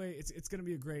either way, it's going to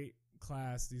be a great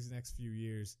class these next few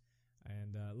years.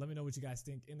 And let me know what you guys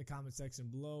think in the comment section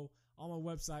below. On my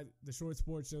website,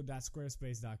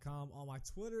 theshortsportshow.squarespace.com. On my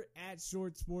Twitter,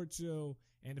 @ShortSportsShow.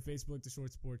 And the Facebook, The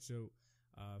Short Sports Show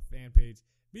fan page.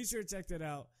 Be sure to check that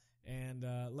out. And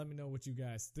let me know what you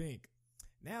guys think.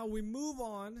 Now we move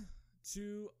on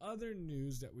to other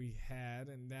news that we had.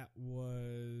 And that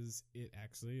was it,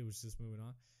 actually. It was just moving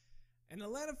on. An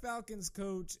Atlanta Falcons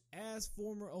coach asked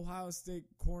former Ohio State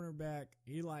cornerback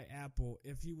Eli Apple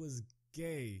if he was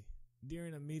gay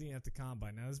during a meeting at the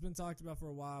Combine. Now, this has been talked about for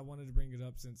a while. I wanted to bring it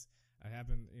up since it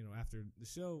happened, after the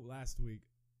show last week.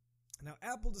 Now,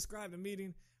 Apple described the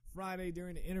meeting Friday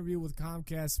during an interview with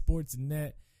Comcast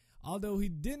Sportsnet. Although he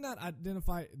did not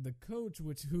identify the coach,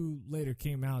 who later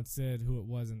came out and said who it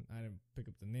was, and I didn't pick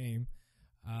up the name.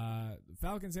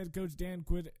 Falcons head coach Dan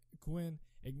Quinn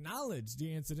acknowledged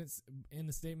the incident in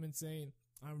the statement, saying,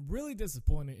 "I'm really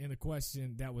disappointed in the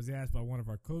question that was asked by one of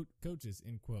our coaches,"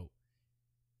 end quote.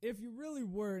 If you really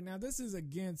were, now this is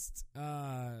against,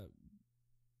 you're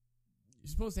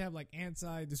supposed to have like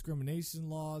anti-discrimination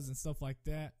laws and stuff like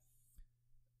that.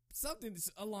 Something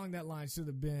along that line should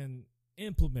have been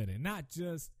implemented, not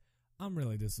just, "I'm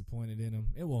really disappointed in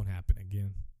him. It won't happen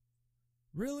again."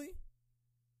 Really?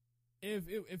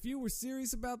 If you were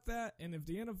serious about that, and if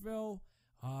the NFL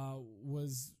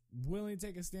was willing to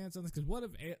take a stance on this, because what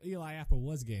if Eli Apple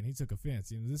was gay and he took offense?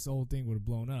 This whole thing would have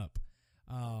blown up.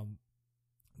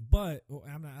 But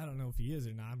I don't know if he is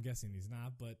or not. I'm guessing he's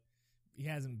not, but he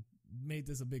hasn't made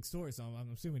this a big story, so I'm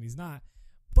assuming he's not.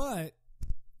 But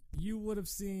you would have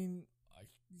seen a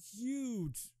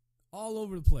huge, all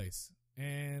over the place,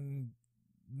 and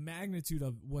magnitude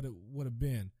of what it would have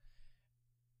been.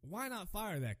 Why not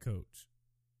fire that coach?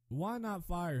 Why not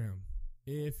fire him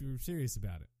if you're serious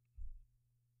about it?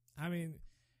 I mean,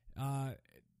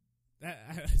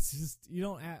 it's just, you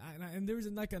don't. And there was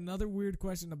like another weird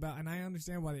question about, and I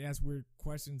understand why they ask weird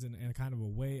questions in a kind of a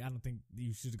way. I don't think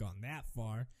you should have gone that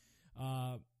far,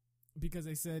 because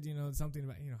they said something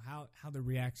about how the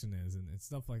reaction is and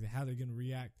stuff like that. How they're going to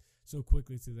react so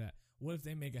quickly to that. What if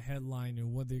they make a headline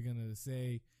and what they're going to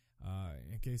say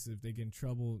in case if they get in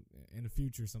trouble in the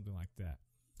future, something like that.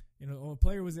 A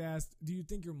player was asked, "Do you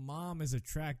think your mom is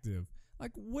attractive?"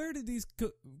 Like, where did these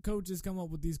coaches come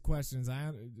up with these questions?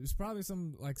 There's probably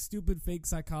some like stupid fake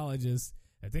psychologist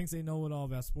that thinks they know it all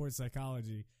about sports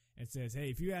psychology and says, "Hey,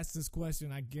 if you ask this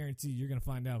question, I guarantee you're going to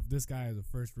find out if this guy is a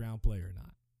first round player or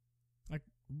not." Like,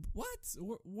 what?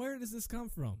 Where does this come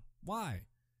from? Why?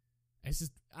 It's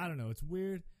just, I don't know. It's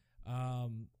weird.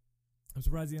 I'm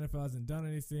surprised the NFL hasn't done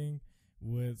anything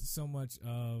with so much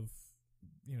of,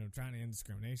 trying to end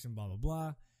discrimination, blah, blah,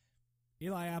 blah.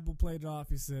 Eli Apple played it off.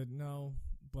 He said no,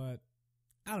 but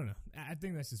I don't know. I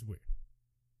think that's just weird.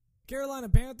 Carolina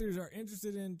Panthers are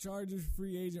interested in Chargers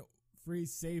free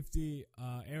safety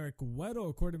Eric Weddle,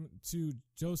 according to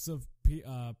Joseph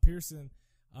Pearson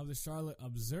of the Charlotte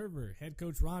Observer. Head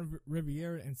coach Ron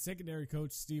Rivera and secondary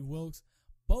coach Steve Wilkes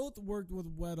both worked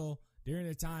with Weddle during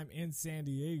their time in San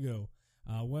Diego.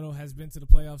 Weddle has been to the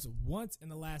playoffs once in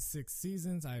the last 6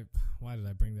 seasons. Why did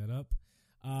I bring that up?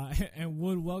 And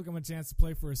would welcome a chance to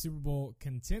play for a Super Bowl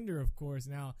contender, of course.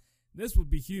 Now, this would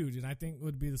be huge, and I think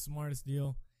would be the smartest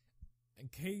deal,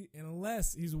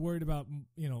 unless he's worried about, and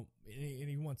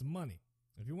he wants money.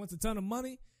 If he wants a ton of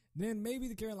money, then maybe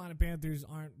the Carolina Panthers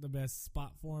aren't the best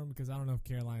spot for him, because I don't know if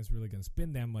Carolina's really going to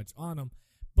spend that much on him.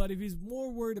 But if he's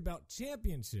more worried about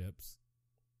championships,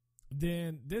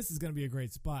 then this is going to be a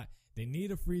great spot. They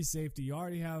need a free safety. You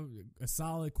already have a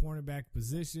solid cornerback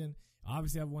position. You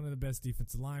obviously have one of the best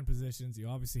defensive line positions. You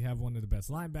obviously have one of the best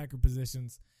linebacker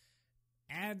positions.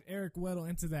 Add Eric Weddle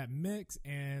into that mix,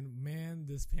 and man,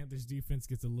 this Panthers defense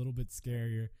gets a little bit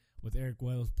scarier with Eric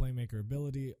Weddle's playmaker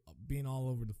ability being all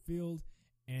over the field,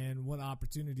 and what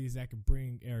opportunities that could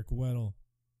bring Eric Weddle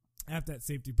at that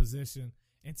safety position.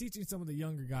 And teaching some of the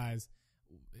younger guys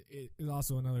is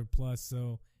also another plus.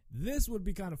 So this would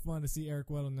be kind of fun to see Eric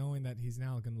Weddle, knowing that he's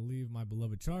now going to leave my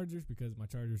beloved Chargers because my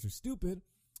Chargers are stupid.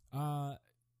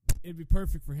 It'd be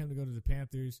perfect for him to go to the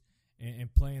Panthers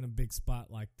and play in a big spot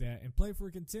like that and play for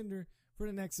a contender for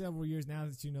the next several years now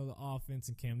that you know the offense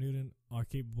and Cam Newton are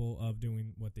capable of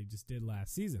doing what they just did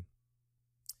last season.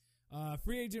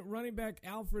 Free agent running back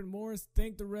Alfred Morris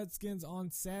thanked the Redskins on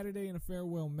Saturday in a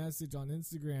farewell message on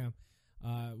Instagram.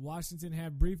 Washington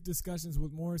had brief discussions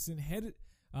with Morrison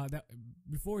that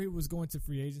before he was going to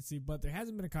free agency, but there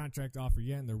hasn't been a contract offer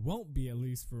yet, and there won't be, at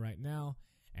least for right now.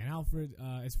 And Alfred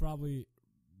is probably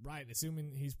right,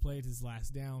 assuming he's played his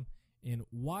last down in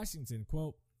Washington.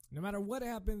 Quote, "No matter what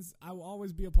happens, I will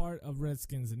always be a part of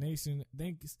Redskins Nation.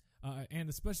 Thanks, and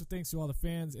a special thanks to all the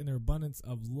fans and their abundance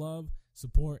of love,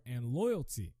 support, and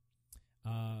loyalty."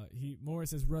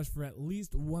 Morris has rushed for at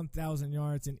least 1,000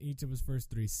 yards in each of his first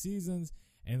 3 seasons.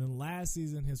 And then last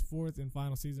season, his 4th and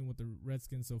final season with the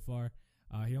Redskins so far,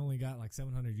 he only got like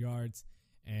 700 yards.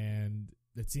 And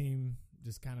the team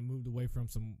just kind of moved away from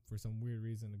for some weird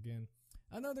reason again.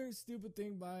 Another stupid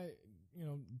thing by,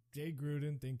 Jay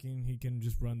Gruden thinking he can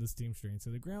just run this team straight into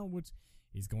the ground, which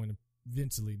he's going to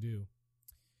eventually do.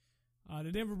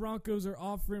 The Denver Broncos are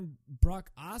offering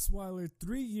Brock Osweiler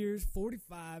 3 years,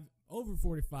 over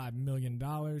 $45 million,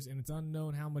 and it's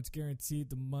unknown how much guaranteed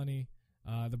the money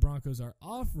the Broncos are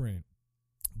offering.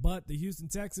 But the Houston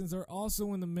Texans are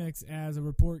also in the mix, as a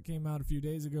report came out a few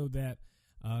days ago that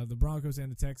the Broncos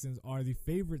and the Texans are the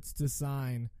favorites to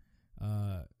sign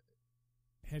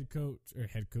head coach,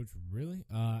 really?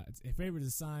 It's a favorite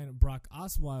to sign Brock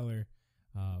Osweiler,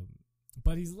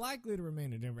 but he's likely to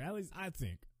remain in Denver, at least I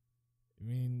think. I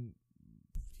mean,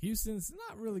 Houston's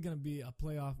not really going to be a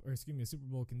Super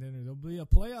Bowl contender. They'll be a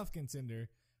playoff contender,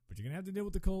 but you're going to have to deal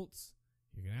with the Colts.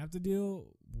 You're going to have to deal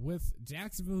with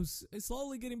Jacksonville, who's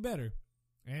slowly getting better,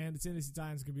 and the Tennessee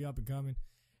Titans could be up and coming.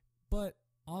 But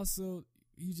also,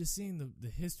 you just seen the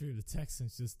history of the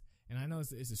Texans and I know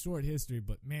it's a short history,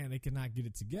 but man, they cannot get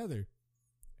it together.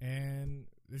 And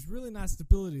there's really not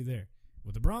stability there.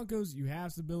 With the Broncos, you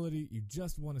have stability. You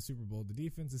just won a Super Bowl. The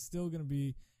defense is still going to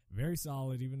be very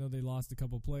solid, even though they lost a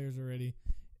couple players already.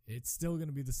 It's still going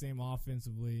to be the same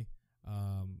offensively.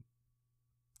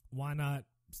 Why not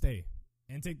stay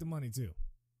and take the money too?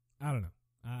 I don't know.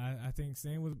 I think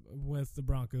staying with the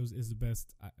Broncos is the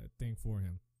best thing for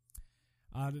him.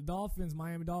 The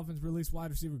Miami Dolphins released wide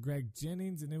receiver Greg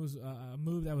Jennings, and it was a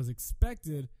move that was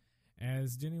expected,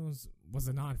 as Jennings was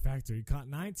a non-factor. He caught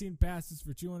 19 passes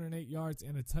for 208 yards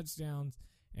and a touchdown,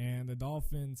 and the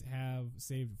Dolphins have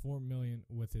saved $4 million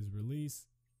with his release.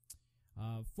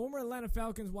 Former Atlanta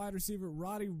Falcons wide receiver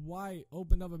Roddy White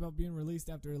opened up about being released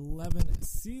after 11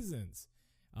 seasons.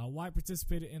 White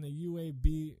participated in the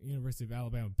UAB, University of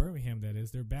Alabama, Birmingham, that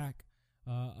is. They're back.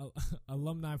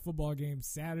 Alumni football game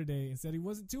Saturday, and said he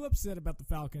wasn't too upset about the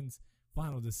Falcons'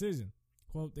 final decision.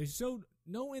 Quote, "They showed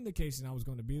no indication I was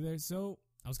going to be there, so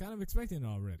I was kind of expecting it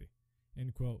already."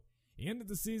 End quote. He ended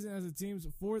the season as the team's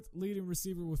 4th leading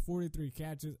receiver with 43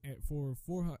 catches for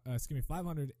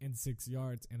 506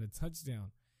 yards and a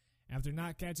touchdown. After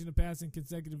not catching a pass in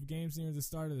consecutive games near the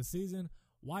start of the season,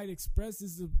 White expressed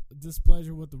his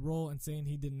displeasure with the role and saying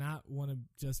he did not want to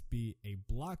just be a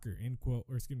blocker. End quote.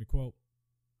 Quote.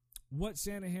 "What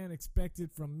Shanahan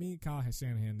expected from me," Kyle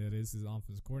Shanahan, that is, his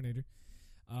offensive coordinator,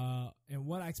 and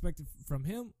what I expected from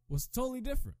him was totally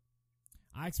different.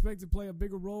 I expected to play a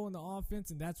bigger role in the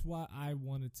offense, and that's what I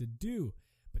wanted to do.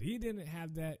 But he didn't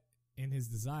have that in his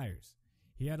desires.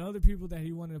 He had other people that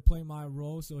he wanted to play my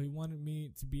role, so he wanted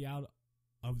me to be out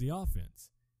of the offense.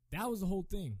 That was the whole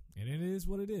thing, and it is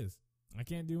what it is. I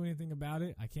can't do anything about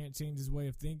it. I can't change his way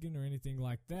of thinking or anything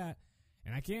like that,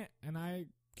 and I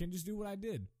can just do what I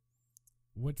did,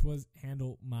 which was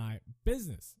handle my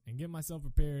business and get myself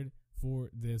prepared for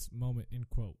this moment, end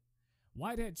quote.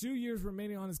 White had 2 years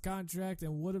remaining on his contract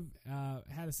and would have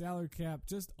had a salary cap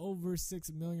just over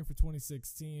 $6 million for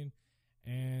 2016.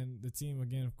 And the team,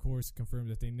 again, of course, confirmed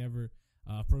that they never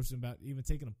approached him about even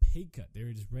taking a pay cut. They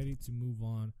were just ready to move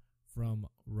on from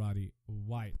Roddy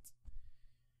White.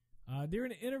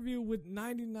 During an interview with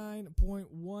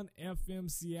 99.1 FM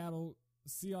Seattle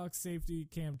Seahawks safety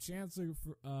Cam Chancellor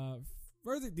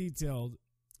further detailed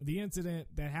the incident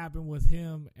that happened with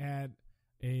him at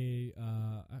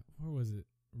where was it?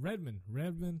 Redmond,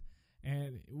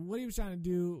 and what he was trying to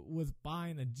do with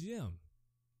buying a gym.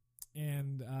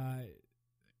 And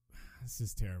this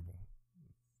is terrible.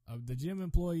 The gym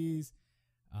employees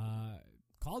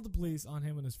called the police on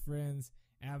him and his friends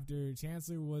after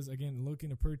Chancellor was, again, looking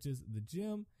to purchase the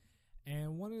gym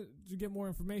and wanted to get more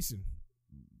information.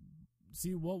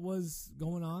 See what was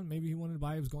going on. Maybe he wanted to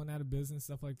buy it. He was going out of business,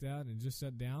 stuff like that, and just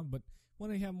shut down. But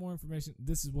wanted to have more information.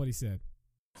 This is what he said.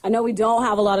 I know we don't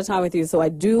have a lot of time with you, so I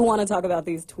do want to talk about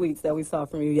these tweets that we saw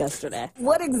from you yesterday.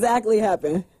 What exactly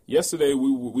happened? Yesterday,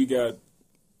 we got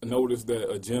a notice that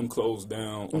a gym closed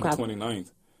down on the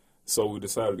 29th. So we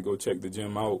decided to go check the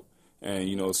gym out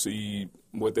and, see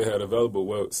what they had available.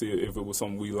 Well, see if it was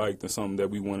something we liked and something that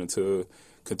we wanted to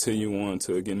continue on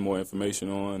to getting more information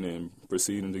on and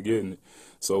proceeding to getting it.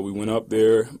 So we went up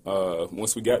there.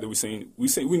 Once we got there, we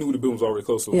knew the building was already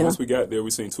closed. So once we got there,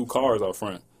 we seen 2 cars out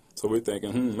front. So we're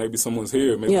thinking, maybe someone's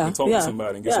here. Maybe we can talk to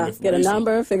somebody and get some information. Get a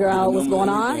number, figure out what's going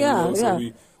on.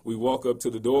 So we walk up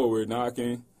to the door. We're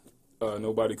knocking.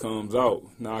 Nobody comes out.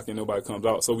 Knocking, nobody comes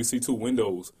out. So we see 2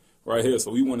 windows right here.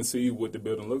 So we want to see what the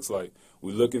building looks like.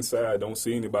 We look inside, don't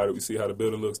see anybody. We see how the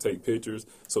building looks, take pictures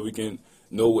so we can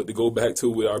know what to go back to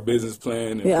with our business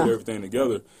plan and put everything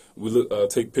together. We look,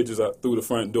 take pictures out through the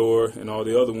front door and all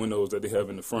the other windows that they have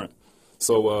in the front.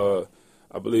 So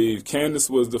I believe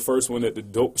Candace was the first one at the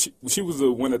door. She was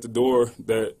the one at the door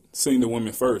that seen the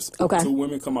women first. Okay. 2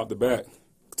 women come out the back.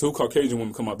 2 Caucasian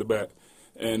women come out the back.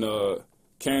 And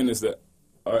Candace,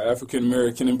 our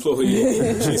African-American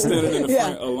employee, she's standing in the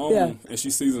front alone, and she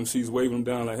sees them. She's waving them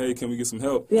down like, hey, can we get some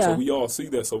help? So we all see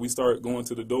that. So we start going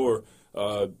to the door.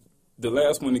 The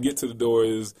last one to get to the door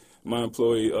is my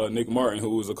employee, Nick Martin,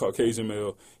 who was a Caucasian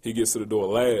male. He gets to the door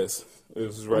last.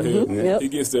 This is right here. Yep. He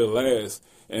gets there last.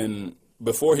 And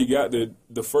before he got there,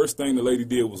 the first thing the lady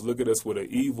did was look at us with an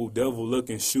evil,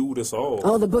 devil-looking, shoot us all.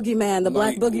 Oh, the boogeyman, the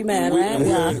black boogeyman,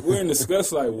 right? We're in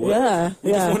disgust, like, what?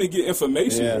 We just want to get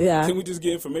information. Can we just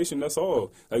get information? That's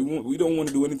all. Like, we don't want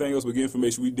to do anything else but get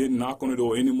information. We didn't knock on the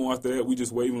door anymore after that. We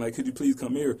just waving like, could you please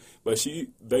come here? But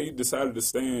they decided to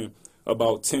stand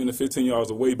about 10 to 15 yards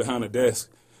away behind a desk,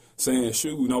 saying,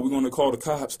 shoot, we're going to call the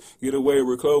cops, get away,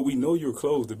 we're closed. We know you're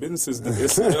closed. The business is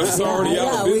it's already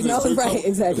out of business. We know, right,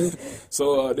 exactly.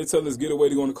 So they tell us, get away,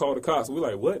 they're going to call the cops. We're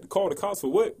like, what? Call the cops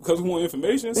for what? Because we want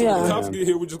information? So when the cops get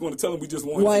here, we're just going to tell them we just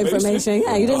want information.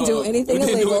 Yeah, you didn't do anything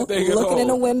illegal. Looking in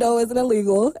a window isn't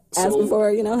illegal. Asking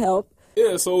for, help.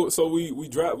 Yeah, so we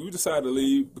decided to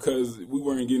leave because we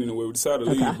weren't getting anywhere. We decided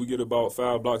to leave. We get about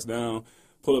 5 blocks down,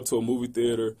 pull up to a movie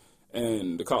theater,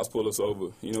 and the cops pull us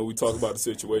over. We talk about the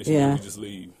situation and we just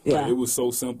leave. Like, it was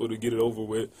so simple to get it over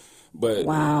with.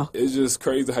 But it's just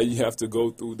crazy how you have to go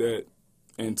through that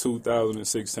in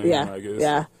 2016, I guess.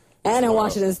 Yeah. And in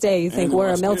Washington State, you think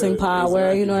we're a melting pot,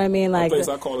 where, you know what I mean? Like, a place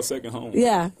I call a second home.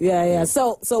 Yeah.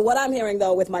 So what I'm hearing,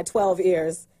 though, with my 12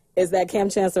 ears, is that Cam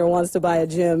Chancellor wants to buy a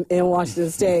gym in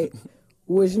Washington State,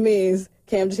 which means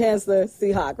Cam Chancellor,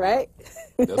 Seahawk, right?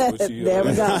 That's what she there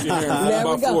we go. There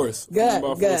we go. Force. Good.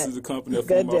 Force is a company.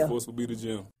 That by Force will be the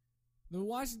gym. The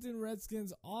Washington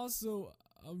Redskins also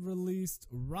released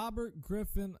Robert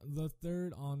Griffin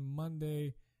III on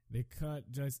Monday. They cut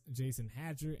Jason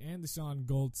Hatcher and Deshaun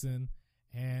Goldson,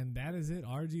 and that is it.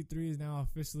 RG3 is now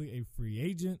officially a free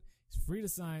agent. He's free to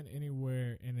sign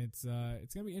anywhere, and it's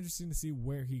gonna be interesting to see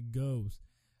where he goes.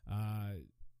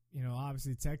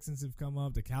 Obviously Texans have come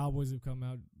up, the Cowboys have come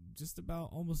out. Just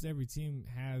about almost every team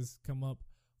has come up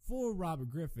for Robert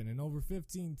Griffin, and over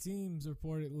 15 teams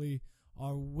reportedly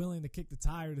are willing to kick the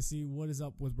tire to see what is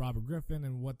up with Robert Griffin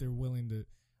and what they're willing to,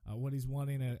 what he's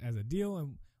wanting as a deal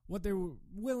and what they're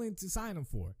willing to sign him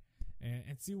for,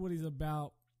 and see what he's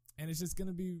about. And it's just going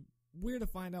to be weird to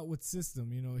find out what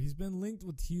system. He's been linked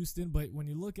with Houston, but when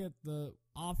you look at the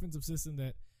offensive system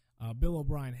that Bill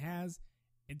O'Brien has,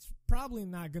 it's probably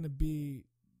not going to be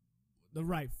the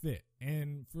right fit.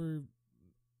 And for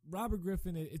Robert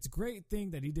Griffin, it's a great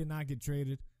thing that he did not get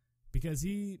traded, because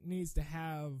he needs to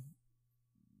have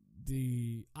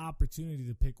the opportunity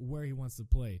to pick where he wants to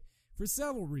play for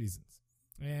several reasons.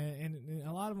 And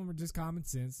a lot of them are just common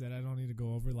sense that I don't need to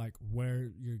go over, like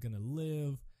where you're going to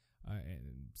live,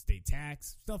 and state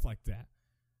tax, stuff like that.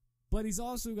 But he's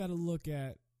also got to look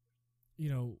at,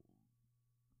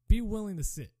 be willing to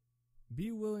sit. Be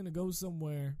willing to go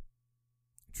somewhere,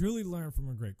 truly learn from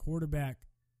a great quarterback,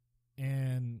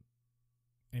 and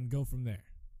go from there,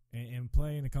 and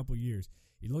play in a couple years.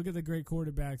 You look at the great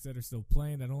quarterbacks that are still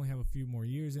playing, that only have a few more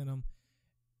years in them.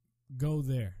 Go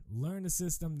there. Learn a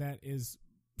system that is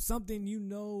something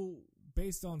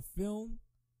based on film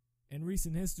and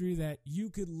recent history, that you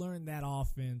could learn that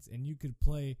offense and you could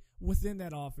play within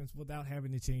that offense without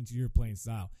having to change your playing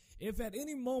style. If at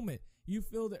any moment you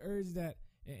feel the urge that,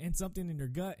 and something in your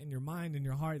gut, in your mind, in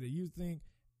your heart, that you think,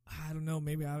 I don't know,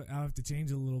 maybe I'll have to change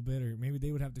it a little bit, or maybe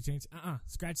they would have to change.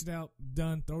 Scratch it out,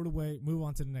 done, throw it away, move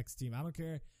on to the next team. I don't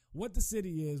care what the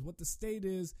city is, what the state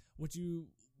is, what you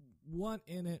want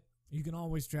in it. You can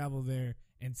always travel there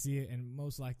and see it, and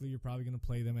most likely you're probably going to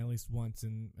play them at least once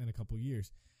in a couple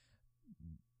years.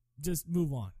 Just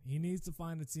move on. He needs to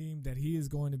find a team that he is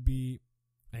going to be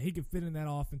that he can fit in that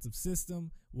offensive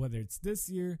system, whether it's this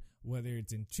year, whether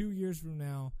it's in 2 years from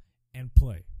now, and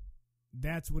play.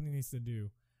 That's what he needs to do.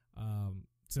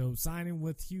 So signing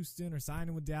with Houston or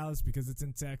signing with Dallas because it's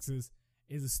in Texas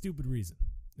is a stupid reason.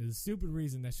 It's a stupid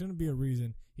reason. That shouldn't be a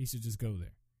reason. He should just go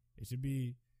there. It should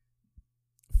be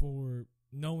for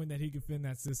knowing that he can fit in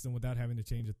that system without having to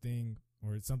change a thing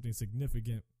or something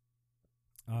significant.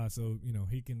 So,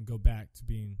 he can go back to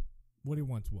being what he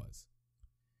once was.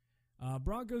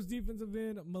 Broncos defensive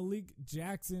end Malik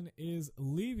Jackson is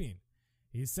leaving.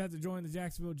 He's set to join the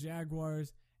Jacksonville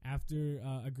Jaguars after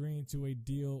agreeing to a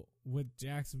deal with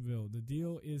Jacksonville. The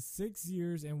deal is 6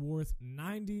 years and worth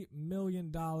 $90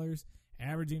 million,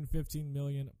 averaging $15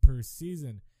 million per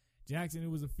season. Jackson, who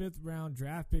was a 5th-round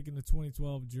draft pick in the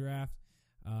 2012 draft,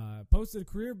 posted a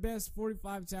career best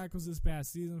 45 tackles this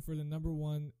past season for the the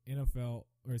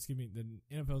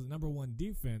NFL's number one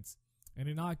defense, and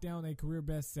he knocked down a career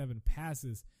best 7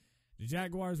 passes. The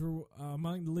Jaguars were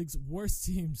among the league's worst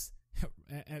teams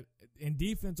in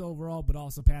defense overall, but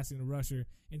also passing the rusher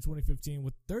in 2015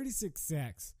 with 36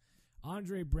 sacks.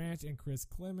 Andre Branch and Chris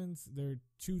Clemens, their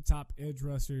 2 top edge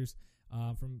rushers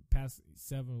from past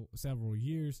several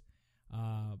years,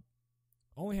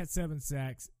 only had 7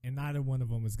 sacks, and neither one of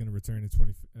them is going to return in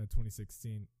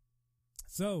 2016.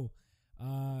 So,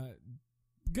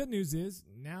 good news is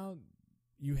now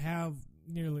you have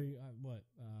nearly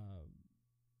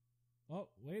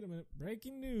wait a minute.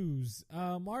 Breaking news.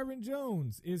 Marvin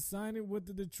Jones is signing with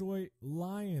the Detroit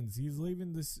Lions. He's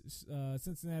leaving the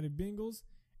Cincinnati Bengals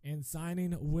and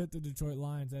signing with the Detroit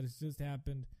Lions. That has just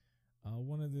happened.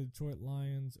 One of the Detroit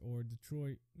Lions or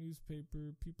Detroit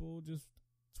newspaper people just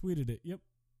tweeted it. Yep.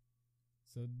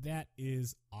 So that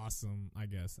is awesome, I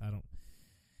guess.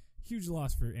 Huge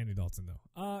loss for Andy Dalton,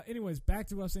 though. Anyways, back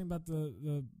to what I was saying about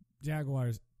the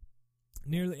Jaguars.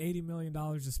 Nearly $80 million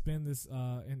to spend this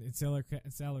in salary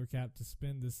cap to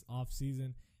spend this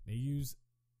offseason. They use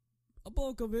a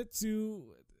bulk of it to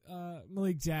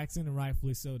Malik Jackson, and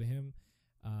rightfully so to him.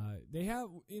 They have,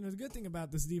 the good thing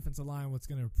about this defensive line, what's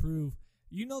going to improve,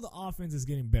 the offense is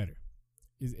getting better.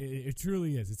 It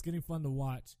truly is. It's getting fun to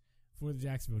watch for the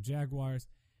Jacksonville Jaguars.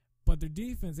 But their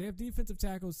defense, they have defensive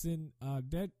tackle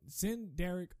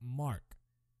Derek Mark,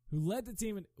 who led the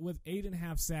team with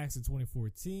 8.5 sacks in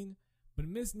 2014, but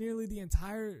missed nearly the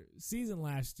entire season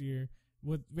last year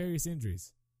with various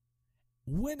injuries.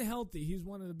 When healthy, he's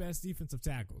one of the best defensive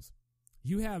tackles.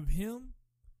 You have him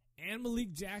and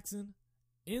Malik Jackson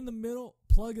in the middle,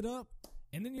 plug it up,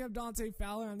 and then you have Dante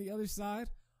Fowler on the other side.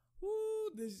 Woo,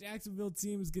 this Jacksonville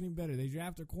team is getting better. They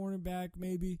draft a cornerback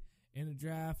maybe in the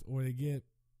draft, or they get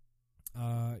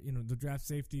the draft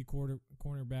safety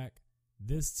cornerback.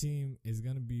 This team is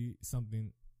going to be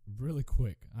something really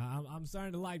quick. I'm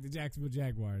starting to like the Jacksonville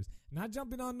Jaguars. Not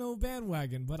jumping on no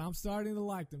bandwagon, but I'm starting to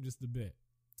like them just a bit.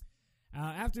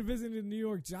 After visiting the New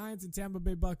York Giants and Tampa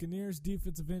Bay Buccaneers,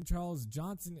 defensive end Charles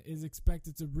Johnson is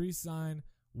expected to re-sign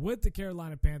with the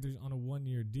Carolina Panthers on a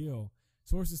 1-year deal.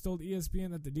 Sources told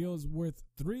ESPN that the deal is worth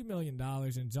 $3 million,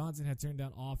 and Johnson had turned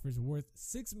down offers worth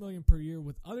 $6 million per year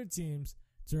with other teams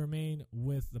to remain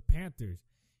with the Panthers.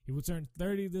 He will turn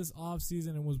 30 this offseason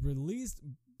and was released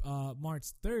March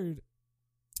 3rd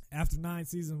after 9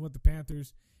 seasons with the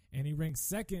Panthers, and he ranks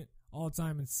second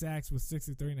all-time in sacks with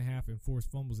 63.5 and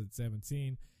forced fumbles at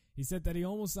 17. He said that he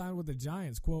almost signed with the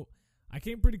Giants. Quote, "I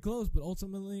came pretty close, but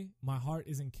ultimately my heart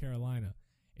is in Carolina.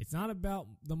 It's not about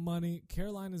the money.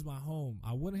 Carolina is my home.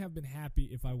 I wouldn't have been happy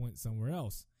if I went somewhere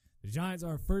else. The Giants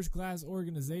are a first-class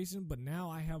organization, but now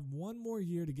I have 1 more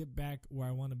year to get back where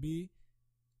I want to be,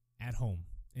 at home."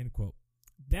 End quote.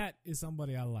 That is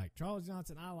somebody I like. Charles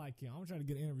Johnson, I like him. I'm going to try to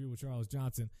get an interview with Charles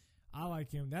Johnson. I like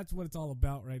him. That's what it's all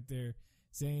about right there,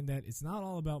 saying that it's not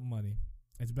all about money.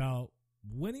 It's about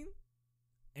winning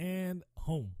and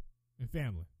home and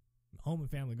family. Home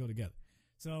and family go together.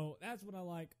 So that's what I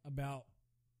like about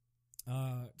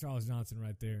Charles Johnson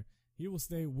right there. He will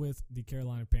stay with the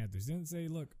Carolina Panthers. Didn't say,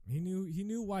 look, he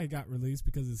knew why he got released,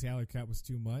 because his salary cap was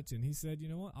too much, and he said, you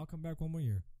know what, I'll come back 1 more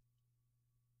year.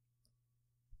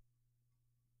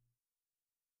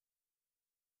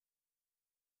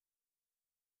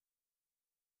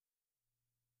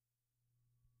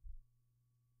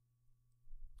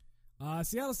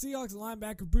 Seattle Seahawks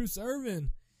linebacker Bruce Irvin,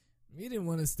 he didn't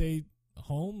want to stay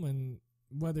home, and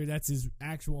whether that's his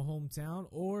actual hometown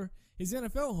or his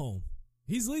NFL home,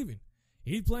 he's leaving.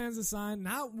 He plans to sign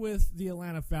not with the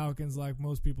Atlanta Falcons like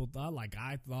most people thought, like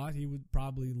I thought he would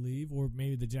probably leave, or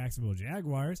maybe the Jacksonville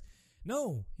Jaguars.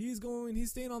 No, he's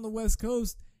staying on the West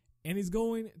Coast, and he's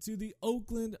going to the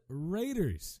Oakland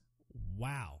Raiders.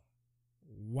 Wow.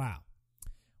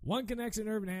 One connection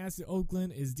Urban has to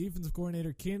Oakland is defensive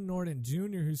coordinator Ken Norton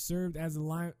Jr., who served as a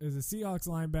Seahawks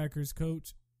linebackers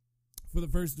coach for the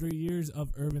first 3 years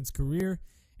of Urban's career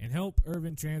and helped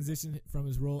Urban transition from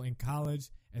his role in college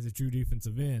as a true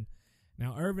defensive end.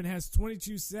 Now, Urban has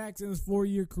 22 sacks in his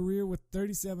 4-year career with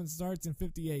 37 starts in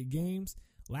 58 games.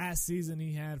 Last season,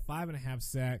 he had 5.5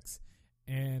 sacks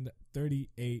and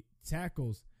 38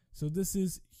 tackles. So this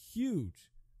is huge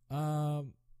for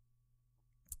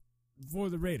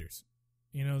the Raiders.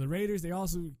 You know, the Raiders, they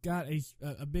also got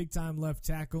a big-time left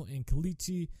tackle in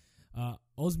Kalichi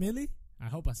Osmili. I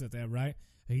hope I said that right.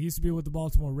 He used to be with the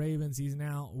Baltimore Ravens. He's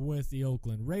now with the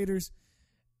Oakland Raiders.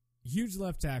 Huge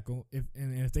left tackle.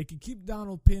 If they could keep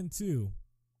Donald Penn too,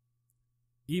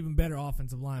 even better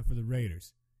offensive line for the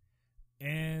Raiders.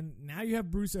 And now you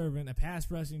have Bruce Irvin, a pass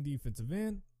rushing defensive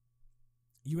end.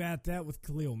 You add that with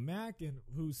Khalil Mack, and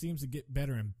who seems to get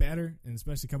better and better, and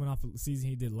especially coming off the season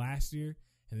he did last year,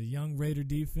 and the young Raider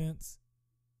defense.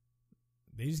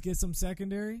 They just get some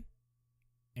secondary,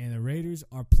 and the Raiders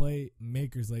are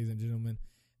playmakers, ladies and gentlemen.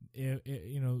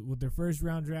 With their first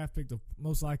round draft pick, they'll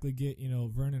most likely get,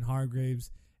 Vernon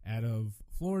Hargraves out of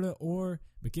Florida or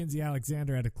Mackenzie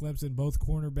Alexander out of Clemson, both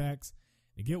cornerbacks.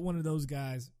 They get one of those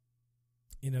guys.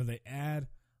 They add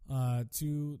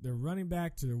to their running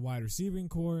back, to their wide receiving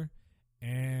core,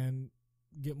 and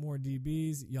get more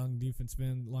DBs, young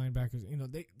defensemen, linebackers.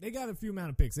 They got a few amount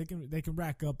of picks. They can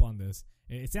rack up on this.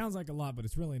 It sounds like a lot, but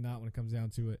it's really not when it comes down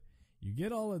to it. You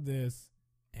get all of this,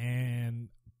 and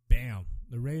bam,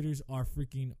 the Raiders are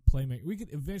freaking playmakers. We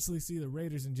could eventually see the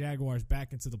Raiders and Jaguars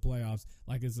back into the playoffs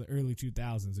like it's the early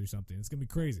 2000s or something. It's going to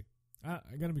be crazy.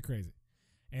 Going to be crazy.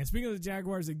 And speaking of the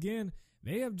Jaguars again,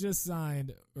 they have just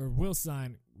signed, or will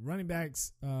sign, running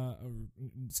backs,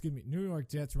 New York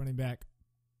Jets running back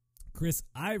Chris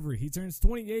Ivory. He turns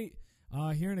 28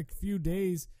 here in a few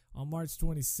days on March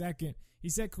 22nd. He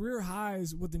set career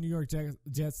highs with the New York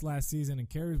Jets last season in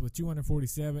carries with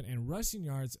 247 and rushing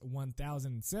yards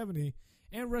 1,070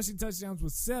 and rushing touchdowns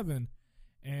with 7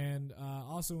 and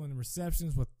also in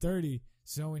receptions with 30,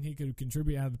 showing he could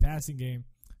contribute out of the passing game.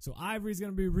 So Ivory is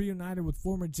going to be reunited with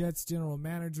former Jets general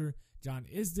manager John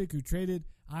Isdick, who traded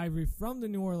Ivory from the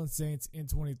New Orleans Saints in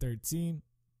 2013.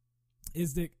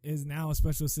 Isdick is now a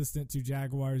special assistant to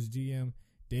Jaguars GM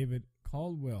David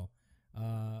Caldwell.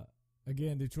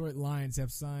 Again, Detroit Lions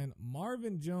have signed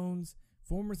Marvin Jones,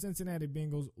 former Cincinnati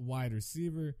Bengals wide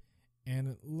receiver, and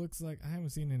it looks like, I haven't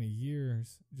seen any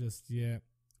years just yet,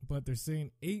 but they're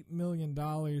saying $8 million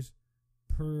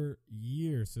per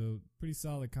year, so pretty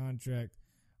solid contract.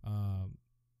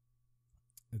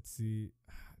 Let's see.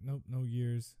 Nope, no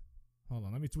years. Hold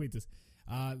on, let me tweet this.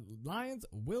 Lions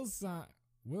will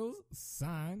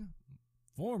sign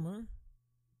former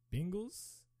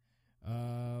Bengals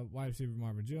wide receiver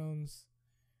Marvin Jones.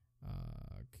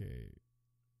 Okay.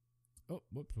 Oh,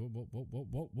 whoops,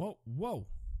 whoa.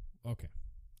 Okay.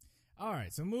 All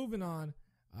right, so moving on.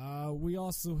 We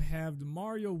also have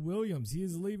Mario Williams. He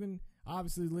is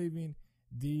obviously leaving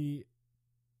the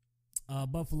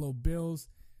Buffalo Bills,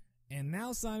 and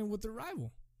now signing with the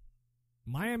rival,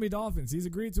 Miami Dolphins. He's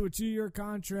agreed to a 2-year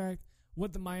contract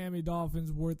with the Miami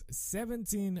Dolphins worth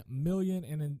 $17 million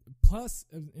and plus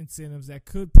incentives that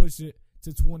could push it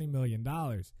to $20 million.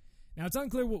 Now, it's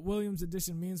unclear what Williams'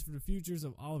 addition means for the futures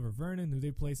of Oliver Vernon, who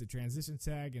they place a transition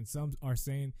tag, and some are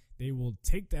saying they will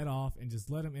take that off and just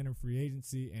let him enter free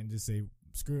agency and just say,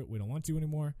 screw it, we don't want you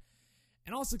anymore.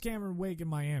 And also Cameron Wake in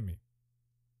Miami.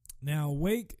 Now,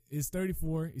 Wake is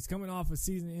 34. He's coming off a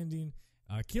season-ending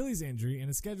Achilles injury and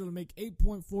is scheduled to make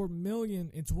 $8.4 million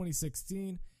in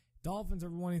 2016. Dolphins are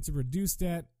wanting to reduce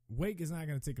that. Wake is not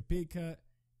going to take a pay cut,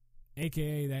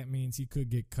 a.k.a. that means he could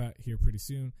get cut here pretty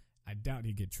soon. I doubt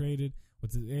he'd get traded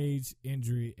with his age,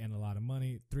 injury, and a lot of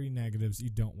money. 3 negatives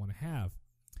you don't want to have.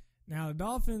 Now, the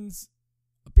Dolphins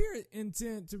appear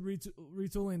intent to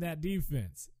retooling that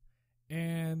defense.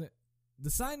 And the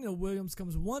signing of Williams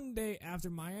comes one day after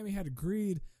Miami had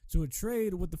agreed to a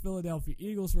trade with the Philadelphia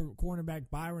Eagles for cornerback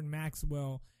Byron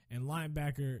Maxwell and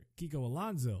linebacker Kiko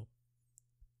Alonso.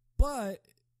 But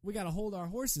we got to hold our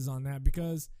horses on that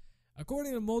because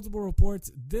according to multiple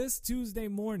reports, this Wednesday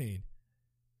morning,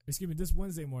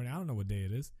 I don't know what day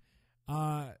it is,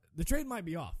 the trade might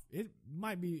be off.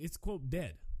 It's quote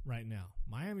dead right now.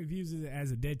 Miami views it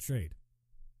as a dead trade.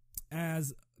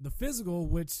 As the physical,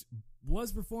 which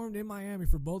was performed in Miami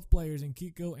for both players, in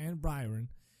Kiko and Byron,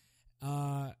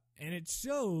 and it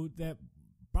showed that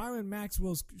Byron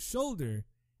Maxwell's shoulder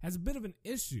has a bit of an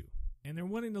issue, and they're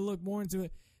wanting to look more into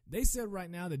it. They said right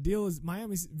now the deal is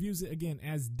Miami views it again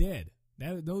as dead.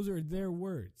 Those are their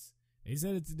words. They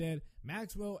said it's dead.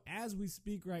 Maxwell, as we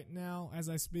speak right now, as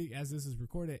this is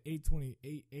recorded at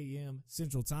 8:28 a.m.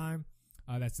 Central Time,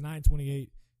 that's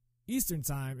 9:28 Eastern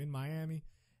Time in Miami.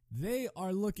 They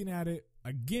are looking at it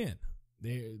again.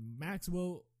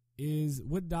 Maxwell is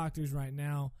with doctors right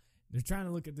now. They're trying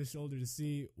to look at the shoulder to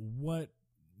see what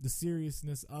the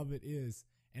seriousness of it is,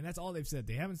 and that's all they've said.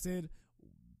 They haven't said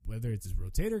whether it's his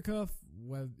rotator cuff,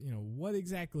 what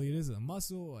exactly it is, a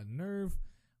muscle, a nerve,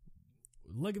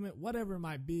 ligament, whatever it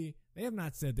might be. They have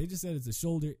not said. They just said it's a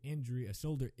shoulder injury, a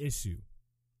shoulder issue.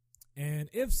 And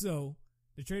if so,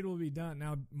 the trade will be done.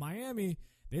 Now, Miami,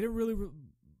 they didn't really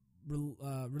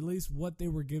release what they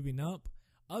were giving up,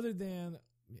 other than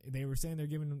they were saying they're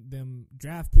giving them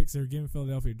draft picks. They're giving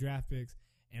Philadelphia draft picks,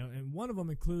 and one of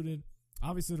them included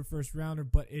obviously the first rounder,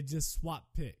 but it just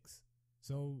swapped picks.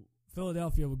 So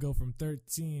Philadelphia would go from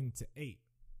 13 to 8,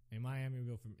 and Miami would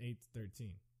go from 8 to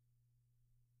 13.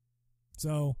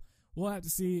 So we'll have to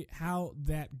see how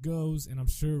that goes, and I'm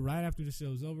sure right after the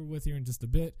show's over with here in just a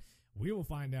bit, we will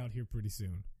find out here pretty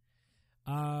soon.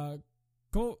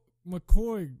 Colt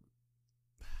McCoy,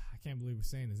 I can't believe we're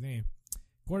saying his name,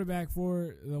 quarterback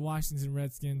for the Washington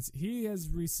Redskins, he has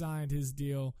re-signed his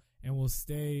deal and will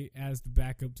stay as the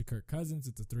backup to Kirk Cousins.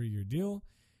 It's a 3-year deal.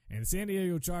 And the San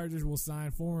Diego Chargers will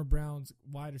sign former Browns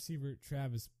wide receiver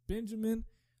Travis Benjamin.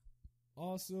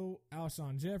 Also,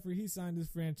 Alshon Jeffrey, he signed his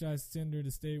franchise tender to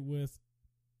stay with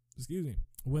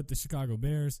the Chicago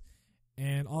Bears.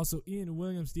 And also, Ian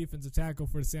Williams, defensive tackle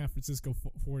for the San Francisco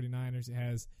 49ers,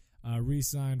 has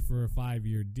re-signed for a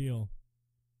 5-year deal,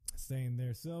 staying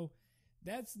there. So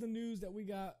that's the news that we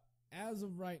got as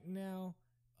of right now.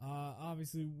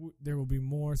 Obviously, there will be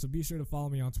more, so be sure to follow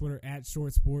me on Twitter at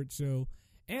Short Sports Show.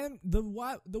 And the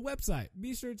website,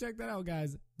 be sure to check that out,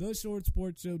 guys.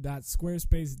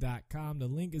 theshortsportshow.squarespace.com. The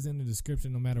link is in the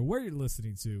description no matter where you're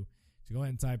listening to. So go ahead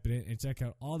and type it in and check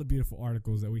out all the beautiful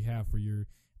articles that we have for your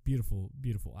beautiful,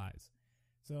 beautiful eyes.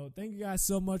 So thank you guys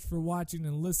so much for watching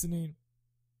and listening.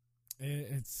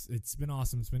 It's been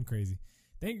awesome. It's been crazy.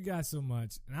 Thank you guys so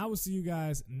much. And I will see you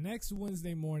guys next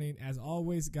Wednesday morning. As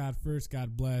always, God first,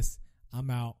 God bless. I'm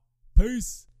out.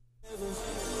 Peace.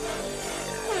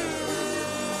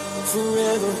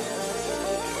 Forever,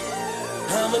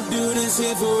 I'ma do this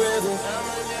here forever.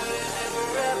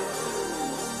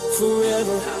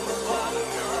 Forever,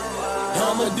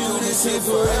 I'ma do this here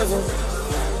forever.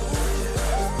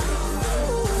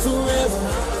 Forever,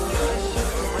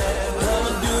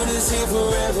 I'ma do this here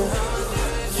forever.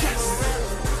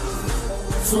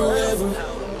 Forever,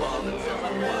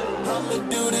 I'ma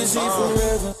do this here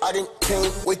forever. I done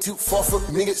came way too far for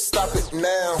me to stop it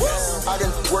now. I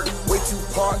done worked way too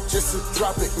hard just to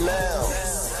drop it now.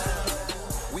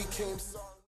 We came so